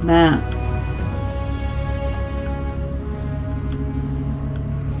ass map?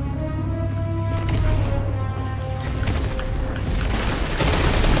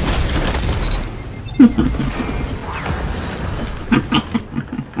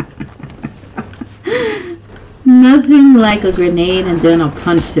 Nothing like a grenade and then a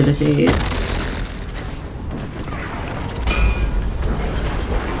punch to the face.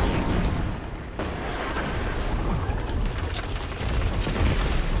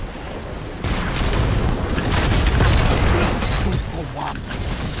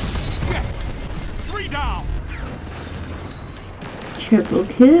 Three down. Triple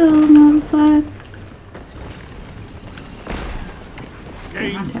kill, motherfucker.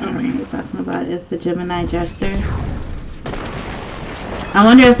 Gains the What lead. we're talking about is the Gemini Jester. I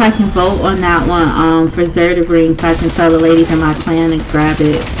wonder if I can vote on that one for Zer to bring so I can tell the ladies in my clan and grab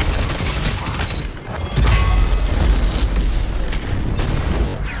it.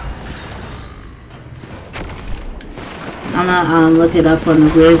 I'm I'ma look it up on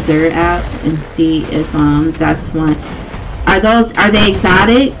the Wizard app and see if that's one. Are they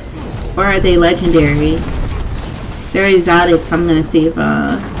exotics or are they legendary? They're exotics. I'm gonna see if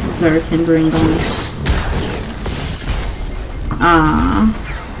Zer can bring them.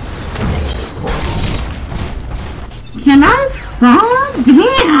 Can I spawn?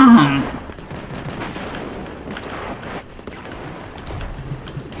 Damn!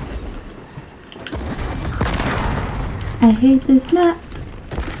 I hate this map.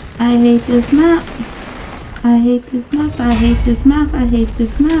 I hate this map. I hate this map. I hate this map. I hate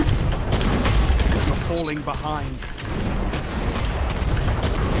this map. You're falling behind.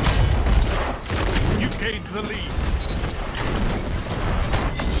 You gained the lead.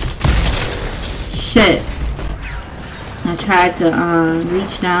 Shit. I tried to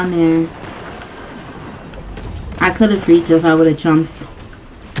reach down there. I could have reached if I would have jumped.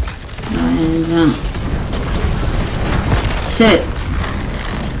 And jump. Shit.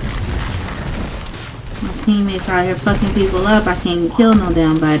 My teammates out here fucking people up. I can't kill no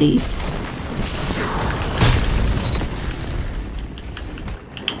damn body.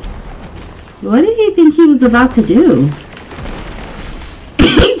 What did he think he was about to do?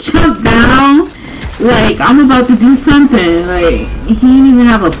 He jumped down like I'm about to do something. Like he didn't even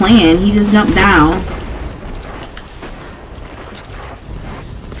have a plan. He just jumped down.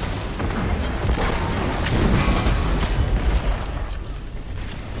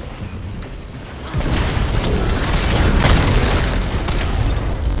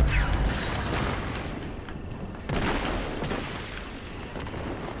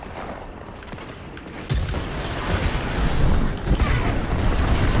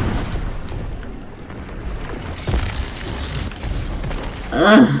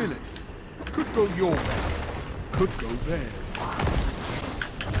 Minutes. Could go your way. Could go there.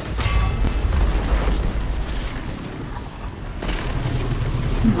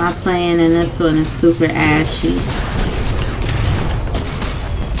 My playing in this one is super ashy.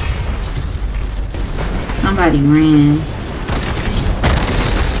 Somebody ran.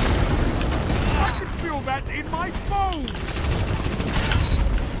 I can feel that in my bones.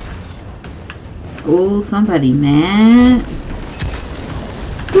 Oh, somebody mad.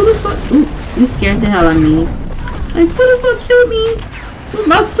 Who the fuck? Ooh, you scared the hell out of me. Like, who the fuck killed me with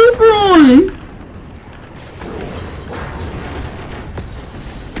my super on?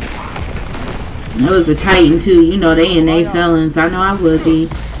 It was a Titan too. You know they in their feelings. I know I would be.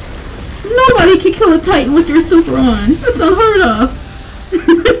 Nobody can kill a Titan with their super on. That's unheard of.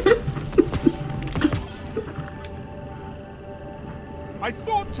 I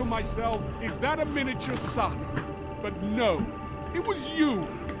thought to myself, is that a miniature sun? But no, it was you.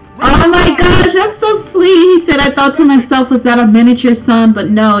 Oh my gosh, that's so sweet. He said, I thought to myself, was that a miniature sun? But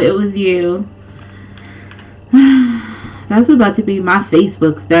no, it was you. That's about to be my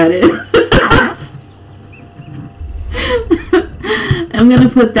Facebook status. I'm gonna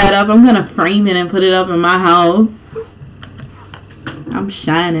put that up. I'm gonna frame it and put it up in my house. I'm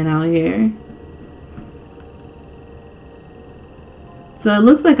shining out here. So it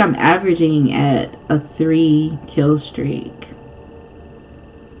looks like I'm averaging at a 3 kill streak.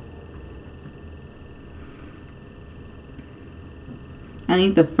 I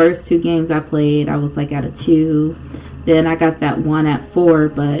think the first 2 games I played, I was like at a 2. Then I got that one at 4,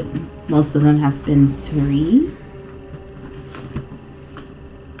 but most of them have been 3.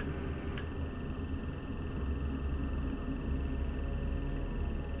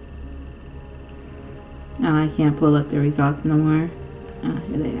 Oh, I can't pull up the results no more. Oh,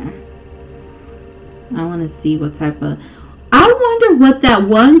 here they are. I want to see what type of... I wonder what that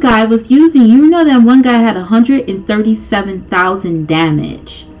one guy was using. You know that one guy had 137,000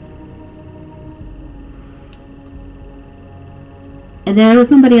 damage. And then there was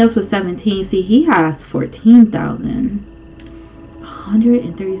somebody else with 17. See, he has 14,000.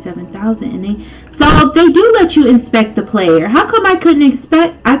 137,000. And so they do let you inspect the player. How come I couldn't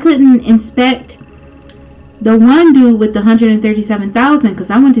inspect the one dude with the 137,000? Because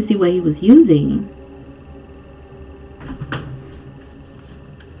I wanted to see what he was using.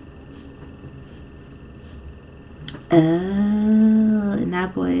 Oh, and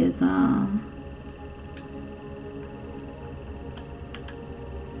that boy is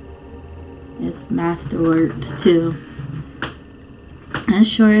it's masterworked too. That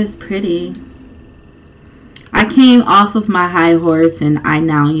sure is pretty. I came off of my high horse and I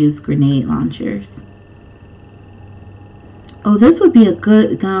now use grenade launchers. Oh, this would be a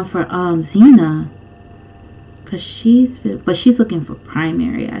good gun for Xena, cause she's looking for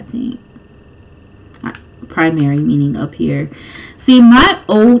primary, I think. primary meaning up here. See, my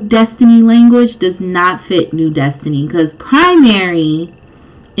old Destiny language does not fit new Destiny, because primary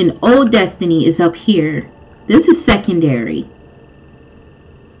in old Destiny is up here. This is secondary.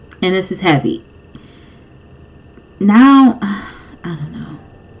 And this is heavy. Now, I don't know.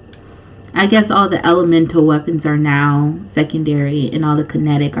 I guess all the elemental weapons are now secondary and all the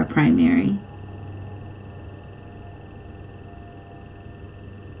kinetic are primary.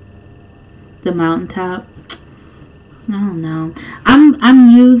 The mountaintop. I don't know. I'm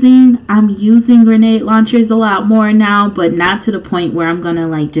using grenade launchers a lot more now, but not to the point where I'm gonna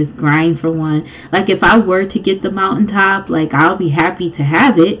like just grind for one. Like if I were to get the mountaintop, like I'll be happy to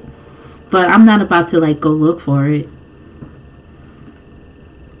have it, but I'm not about to like go look for it.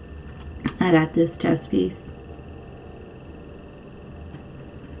 I got this chest piece.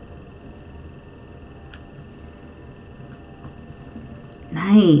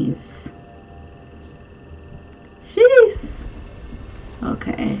 Nice. Jeez.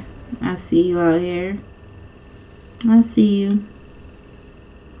 Okay. I see you out here. I see you.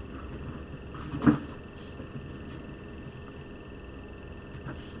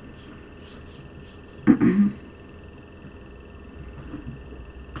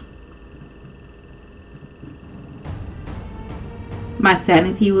 My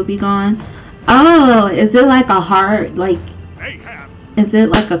sanity will be gone. Oh, is it like a hard, like, Mayhem. is it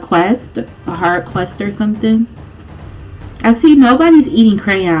like a quest? A hard quest or something? I see nobody's eating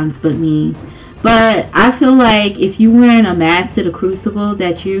crayons but me. But I feel like if you're wearing a mask to the Crucible,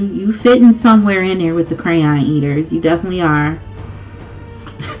 that you fitting somewhere in there with the crayon eaters. You definitely are.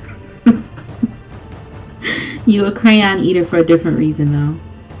 You a crayon eater for a different reason though.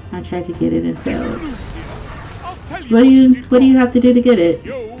 I tried to get it and failed. What do you have to do to get it?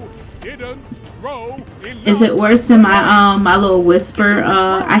 Is it worse than my my little whisper?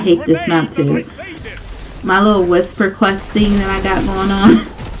 I hate this map too. My little whisper quest thing that I got going on.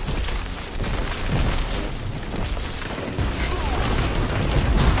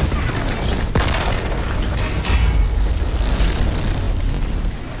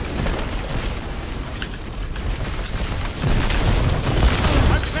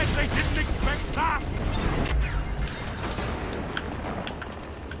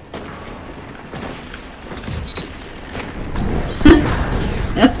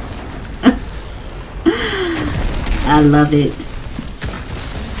 I love it.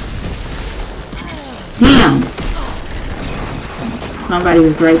 Damn. Somebody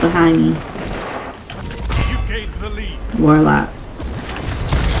was right behind me. You gained the lead. Warlock.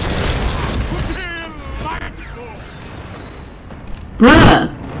 Bruh.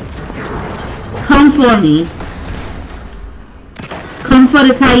 Come for me. Come for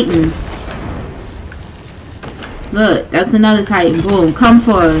the Titan. Look, that's another Titan. Boom. Come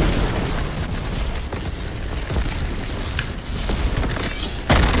for us.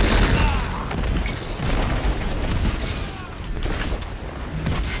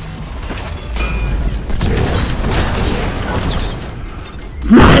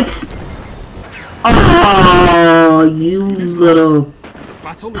 Oh, you little... The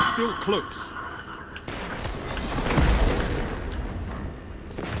battle is still close.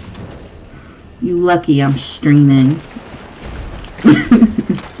 You lucky I'm streaming.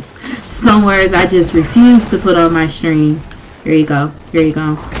 Some words I just refuse to put on my stream. Here you go. Here you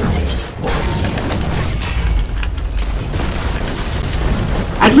go.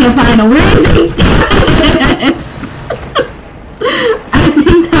 I can't find a word. I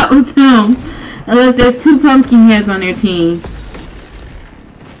think that was him. Unless there's two pumpkin heads on their team.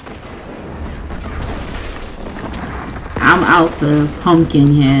 I'm out the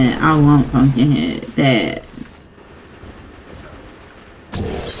pumpkin head. I want pumpkin head bad.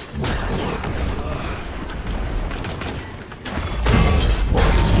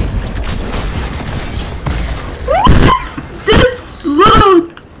 This little...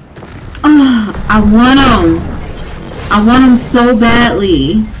 I want him. I want him so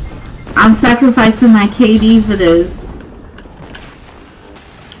badly. I'm sacrificing my KD for this.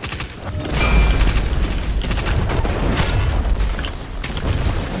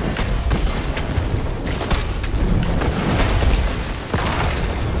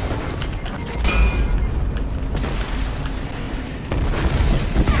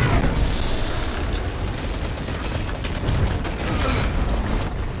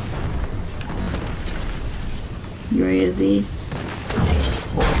 Where is he?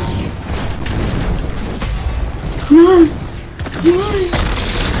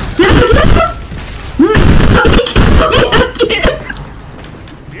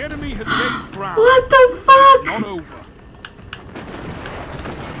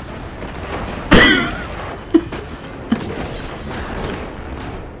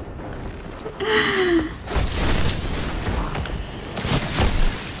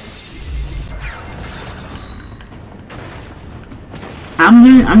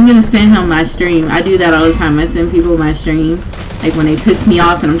 I'm gonna send him my stream. I do that all the time. I send people my stream. Like when they piss me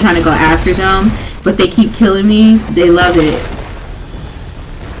off and I'm trying to go after them, but they keep killing me. They love it.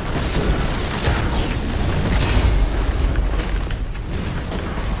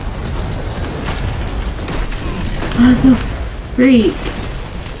 What the freak?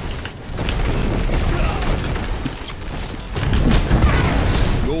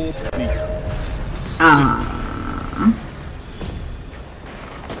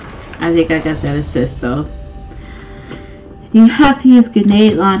 I think I got that assist though. You have to use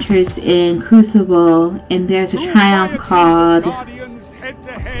grenade launchers in Crucible, and there's a triumph called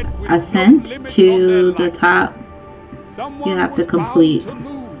Ascent to the top. You have to complete.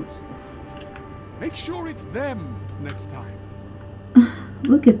 Make sure it's them next time.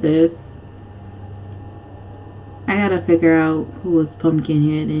 Look at this. I gotta figure out who was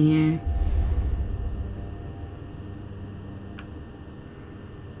Pumpkinhead in here.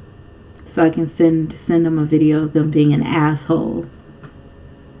 So I can send them a video of them being an asshole.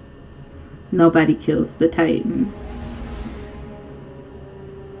 Nobody kills the Titan.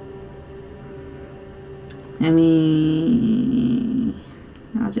 I mean,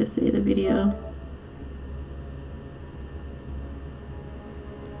 I'll just say the video.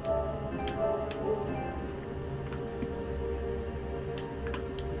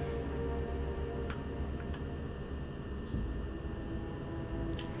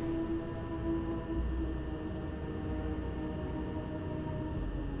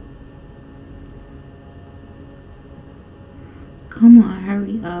 Come on,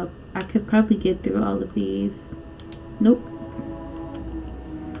 hurry up. I could probably get through all of these. Nope.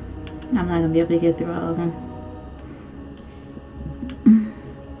 I'm not gonna be able to get through all of them.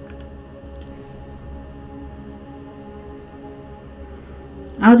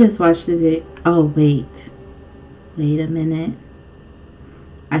 I'll just watch the video. Oh, wait. Wait a minute.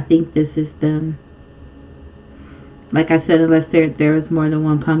 I think this is them. Like I said, unless there was more than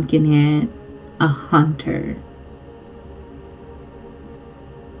one Pumpkinhead, a hunter.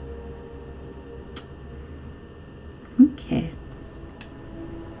 Okay.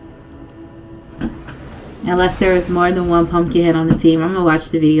 Unless there is more than one Pumpkinhead on the team, I'm gonna watch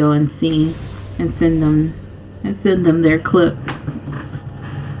the video and see, and send them their clip.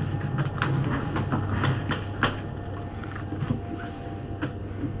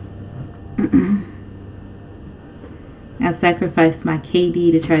 I sacrificed my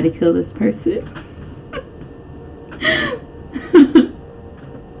KD to try to kill this person.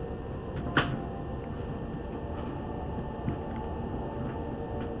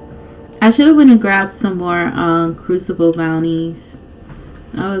 I should have went and grabbed some more Crucible bounties.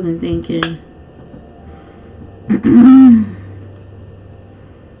 I wasn't thinking.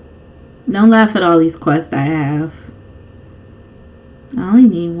 Don't laugh at all these quests I have. I only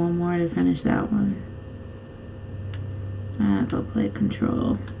need one more to finish that one. I'll go play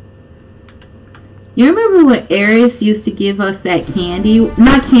Control. You remember when Ares used to give us that candy?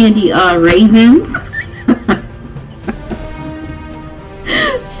 Not candy, raisins.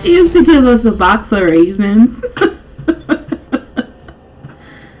 She used to give us a box of raisins.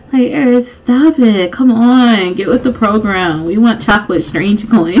 Like, Ares, stop it. Come on. Get with the program. We want chocolate strange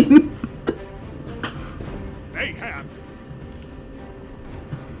coins. Mayhem.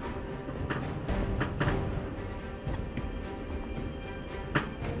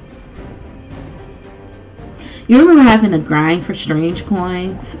 You remember having to grind for strange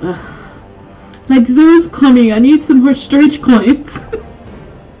coins? Ugh. Like, Thurs coming. I need some more strange coins.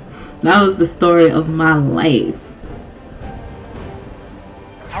 That was the story of my life.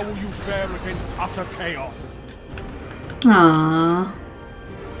 How will you fare against utter chaos? Aww.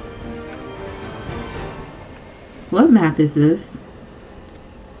 What map is this?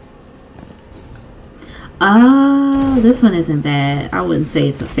 Oh, this one isn't bad. I wouldn't say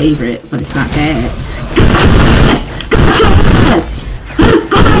it's a favorite, but it's not bad. Let's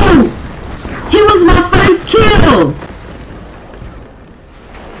go! He was my first kill!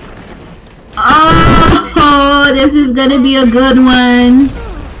 Oh, this is gonna be a good one.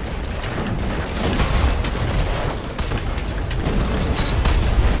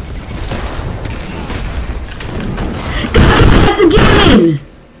 Again!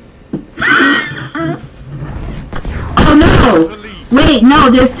 Oh no! Wait, no,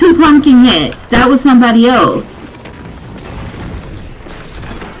 there's two Pumpkinheads. That was somebody else.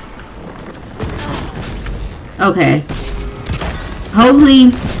 Okay.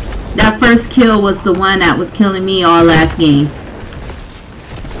 Hopefully that first kill was the one that was killing me all last game.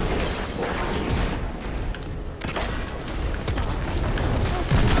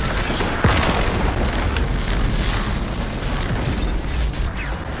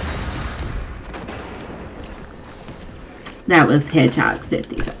 That was Hedgehog They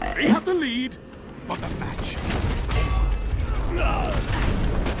 55. have the lead, but the match.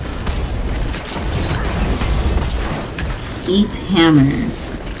 Eat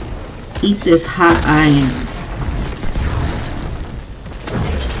hammers. Eat this hot iron.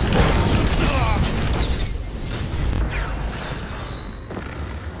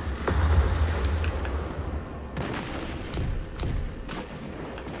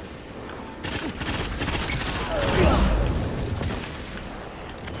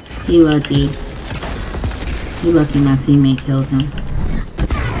 He lucky. He lucky my teammate killed him.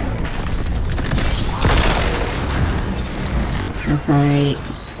 That's alright.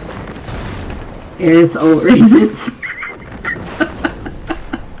 There's old reasons.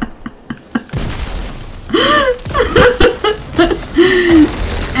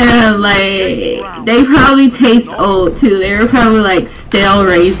 And like, they probably taste old too. They were probably like stale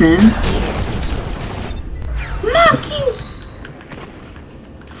raisins. Monkey!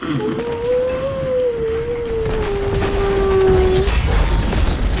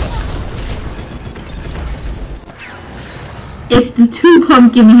 It's the two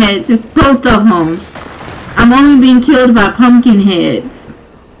pumpkin heads. It's both of them. I'm only being killed by pumpkin heads.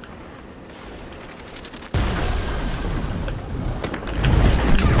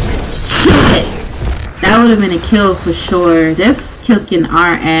 Shit! That would have been a kill for sure. They're kicking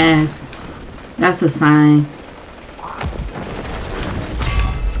our ass. That's a sign.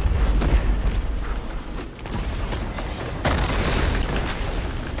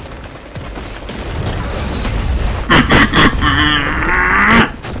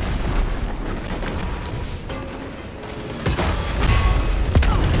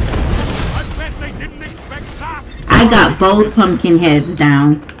 I got both pumpkin heads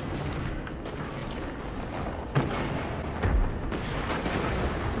down.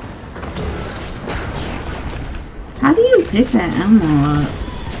 How do you pick that ammo up?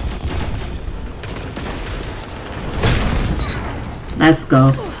 Let's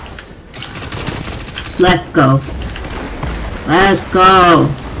go. Let's go. Let's go.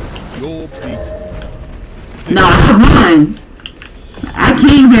 No, come on. I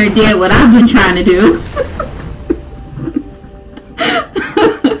came here did what I've been trying to do.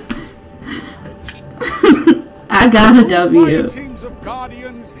 I got a W. Teams of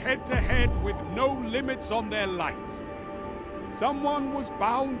Guardians head to head with no limits on their light. Someone was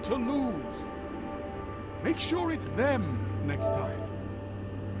bound to lose. Make sure it's them next time.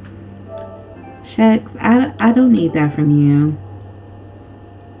 Shex, I don't need that from you.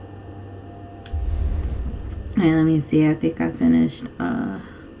 Alright, let me see. I think I finished. I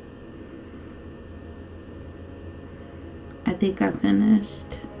think I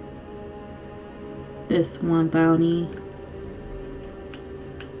finished this one bounty.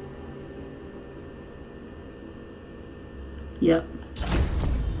 Yep.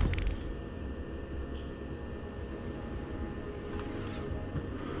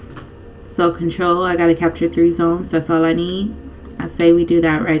 So control, I gotta capture 3 zones. That's all I need. I say we do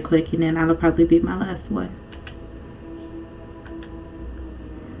that right quick and then that'll probably be my last one.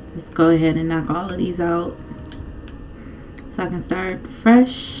 Let's go ahead and knock all of these out so I can start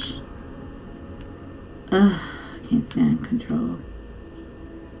fresh. Ugh, I can't stand control.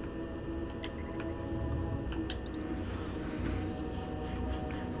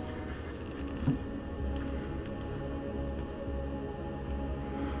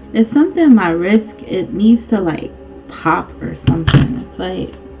 It's something my wrist, it needs to like pop or something. It's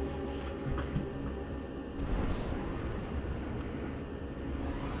like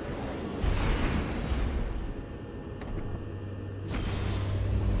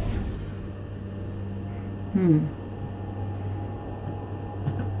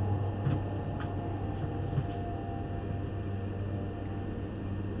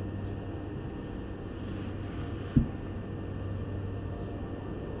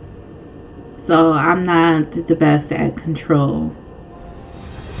So I'm not the best at control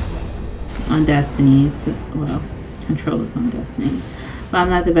on Destiny. Well, control is on Destiny. But I'm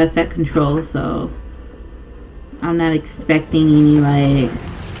not the best at control, so I'm not expecting any like...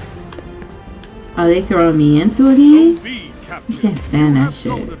 Oh, they throwing me into a game? I can't stand that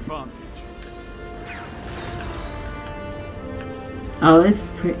shit. Oh,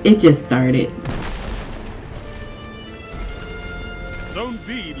 it just started. Zone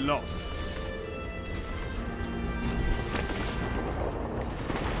B lost.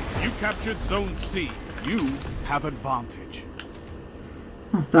 You captured Zone C. You have advantage.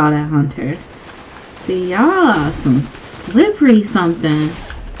 I saw that hunter. See, y'all are some slippery something.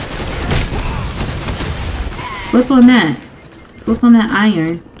 Slip on that. Slip on that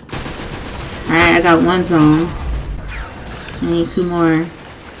iron. Alright, I got 1 zone. I need 2 more.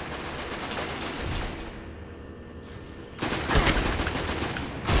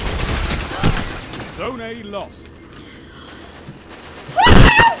 Zone A lost. Why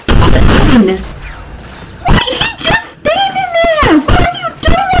are you just standing there? What are you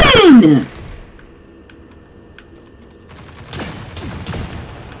doing?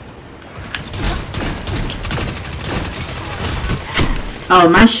 Oh,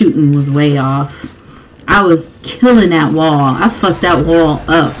 my shooting was way off. I was killing that wall. I fucked that wall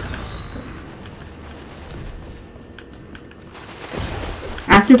up.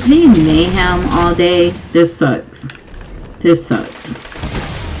 After playing Mayhem all day, this sucks. This sucks.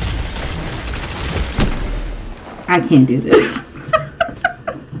 I can't do this.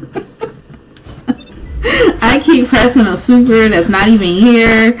 I keep pressing a super that's not even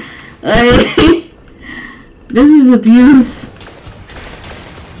here. Like, this is abuse.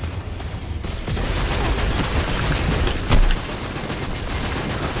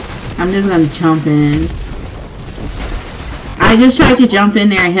 I'm just gonna jump in. I just tried to jump in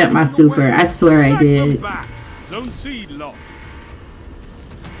there and hit my super. I swear I did. Zone C lost.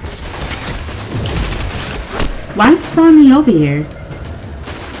 Why spawn me over here?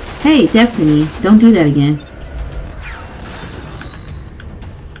 Hey, Destiny, don't do that again.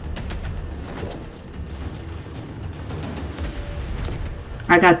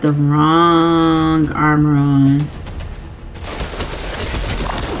 I got the wrong armor on.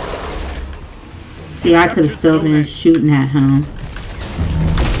 See, I could have still been shooting at him.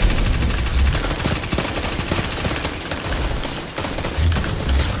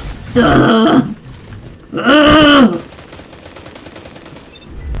 Ugh. Ugh.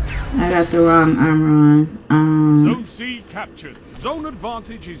 I got the wrong armor on. Zone C captured. Zone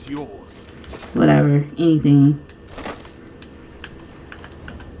advantage is yours. Whatever. Anything.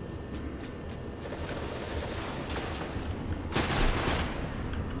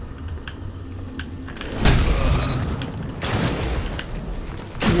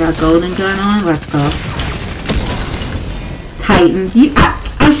 Got golden gun on. Let's go. Titans.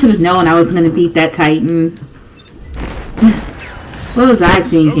 I should have known I was gonna beat that Titan. What was I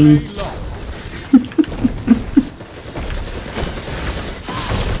thinking?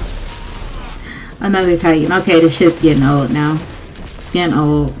 Another Titan. Okay, this shit's getting old now. It's getting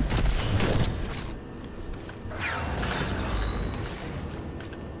old.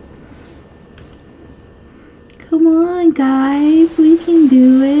 Come on, guys. We can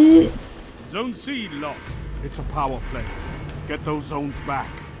do it. Zone C lost. It's a power play. Get those zones back.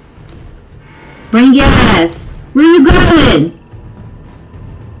 Bring your ass. Where you going?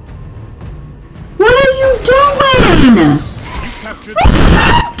 What are you doing? You captured.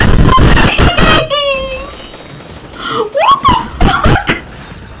 What the fuck?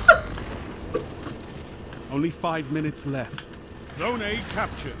 Only 5 minutes left. Zone A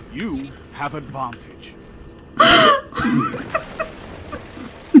captured. You have advantage.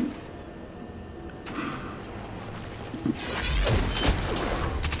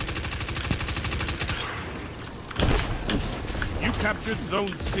 You captured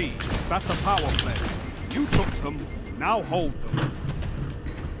Zone C. That's a power play. You took them. Now hold them.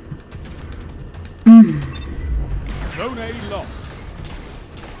 Zone A lost.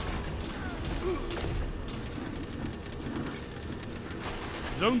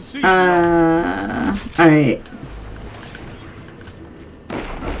 Zone C. Alright.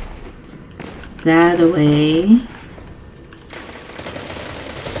 That away.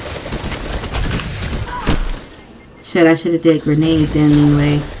 Shit, I should have did grenades in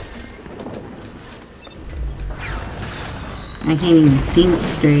anyway. I can't even think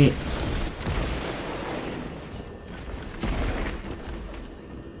straight.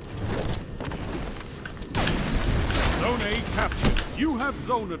 Zone A captured. You have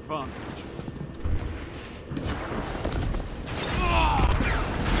zone advantage.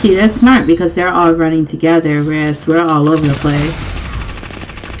 See, that's smart because they're all running together, whereas we're all over the place.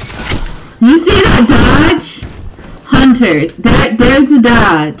 You see that dodge? Hunters. There's the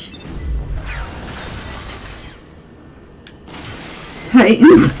dodge.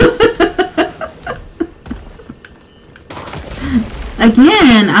 Titans.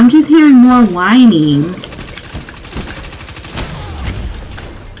 Again, I'm just hearing more whining.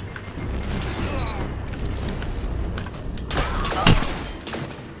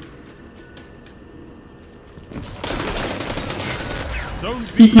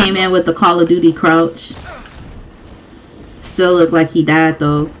 He came in with the Call of Duty crouch. Still looked like he died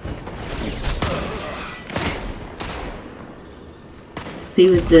though. See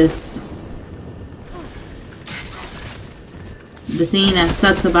with this The thing that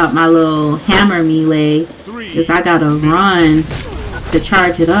sucks about my little hammer melee is I gotta run to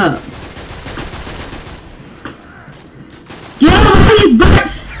charge it up. Get over his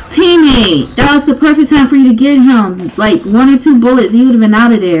teammate! That was the perfect time for you to get him. Like 1 or 2 bullets, he would have been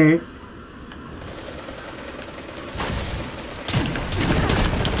out of there.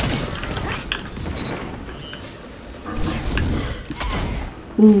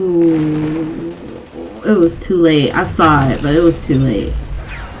 Ooh, it was too late. I saw it, but it was too late.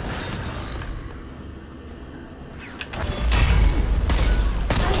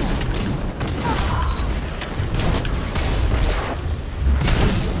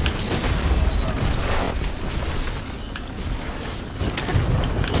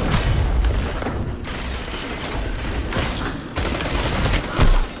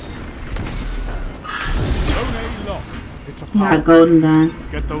 Yeah, golden gun.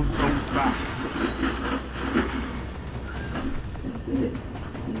 Get those zones back.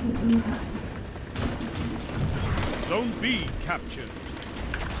 Zone B captured.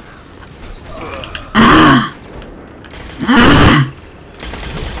 Ah! Ah!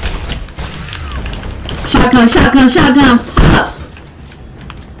 Shotgun, shotgun, shotgun! Fuck!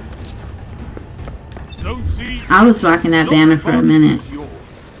 Zone C. I was rocking that banner for a minute.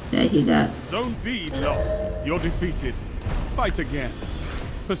 Yeah, he got. Zone B lost. You're defeated. Fight again.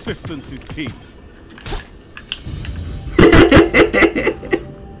 Persistence is key.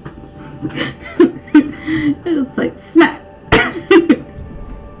 It was like smack.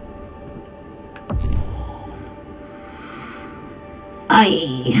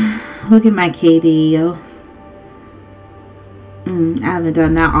 Aye. Look at my KD, yo. I haven't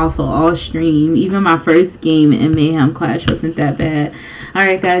done that awful all stream. Even my first game in Mayhem Clash wasn't that bad.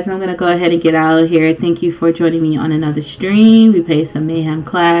 Alright guys, I'm going to go ahead and get out of here. Thank you for joining me on another stream. We play some Mayhem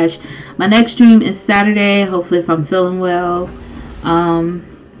Clash. My next stream is Saturday. Hopefully if I'm feeling well. I'm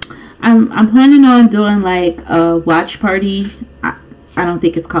planning on doing like a watch party. I don't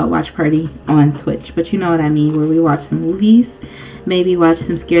think it's called watch party on Twitch, but you know what I mean, where we watch some movies. Maybe watch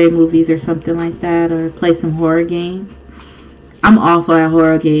some scary movies or something like that, or play some horror games. I'm awful at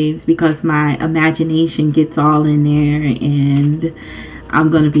horror games because my imagination gets all in there, and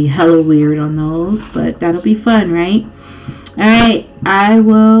I'm going to be hella weird on those, but that'll be fun, right? Alright, I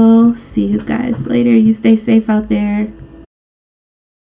will see you guys later. You stay safe out there.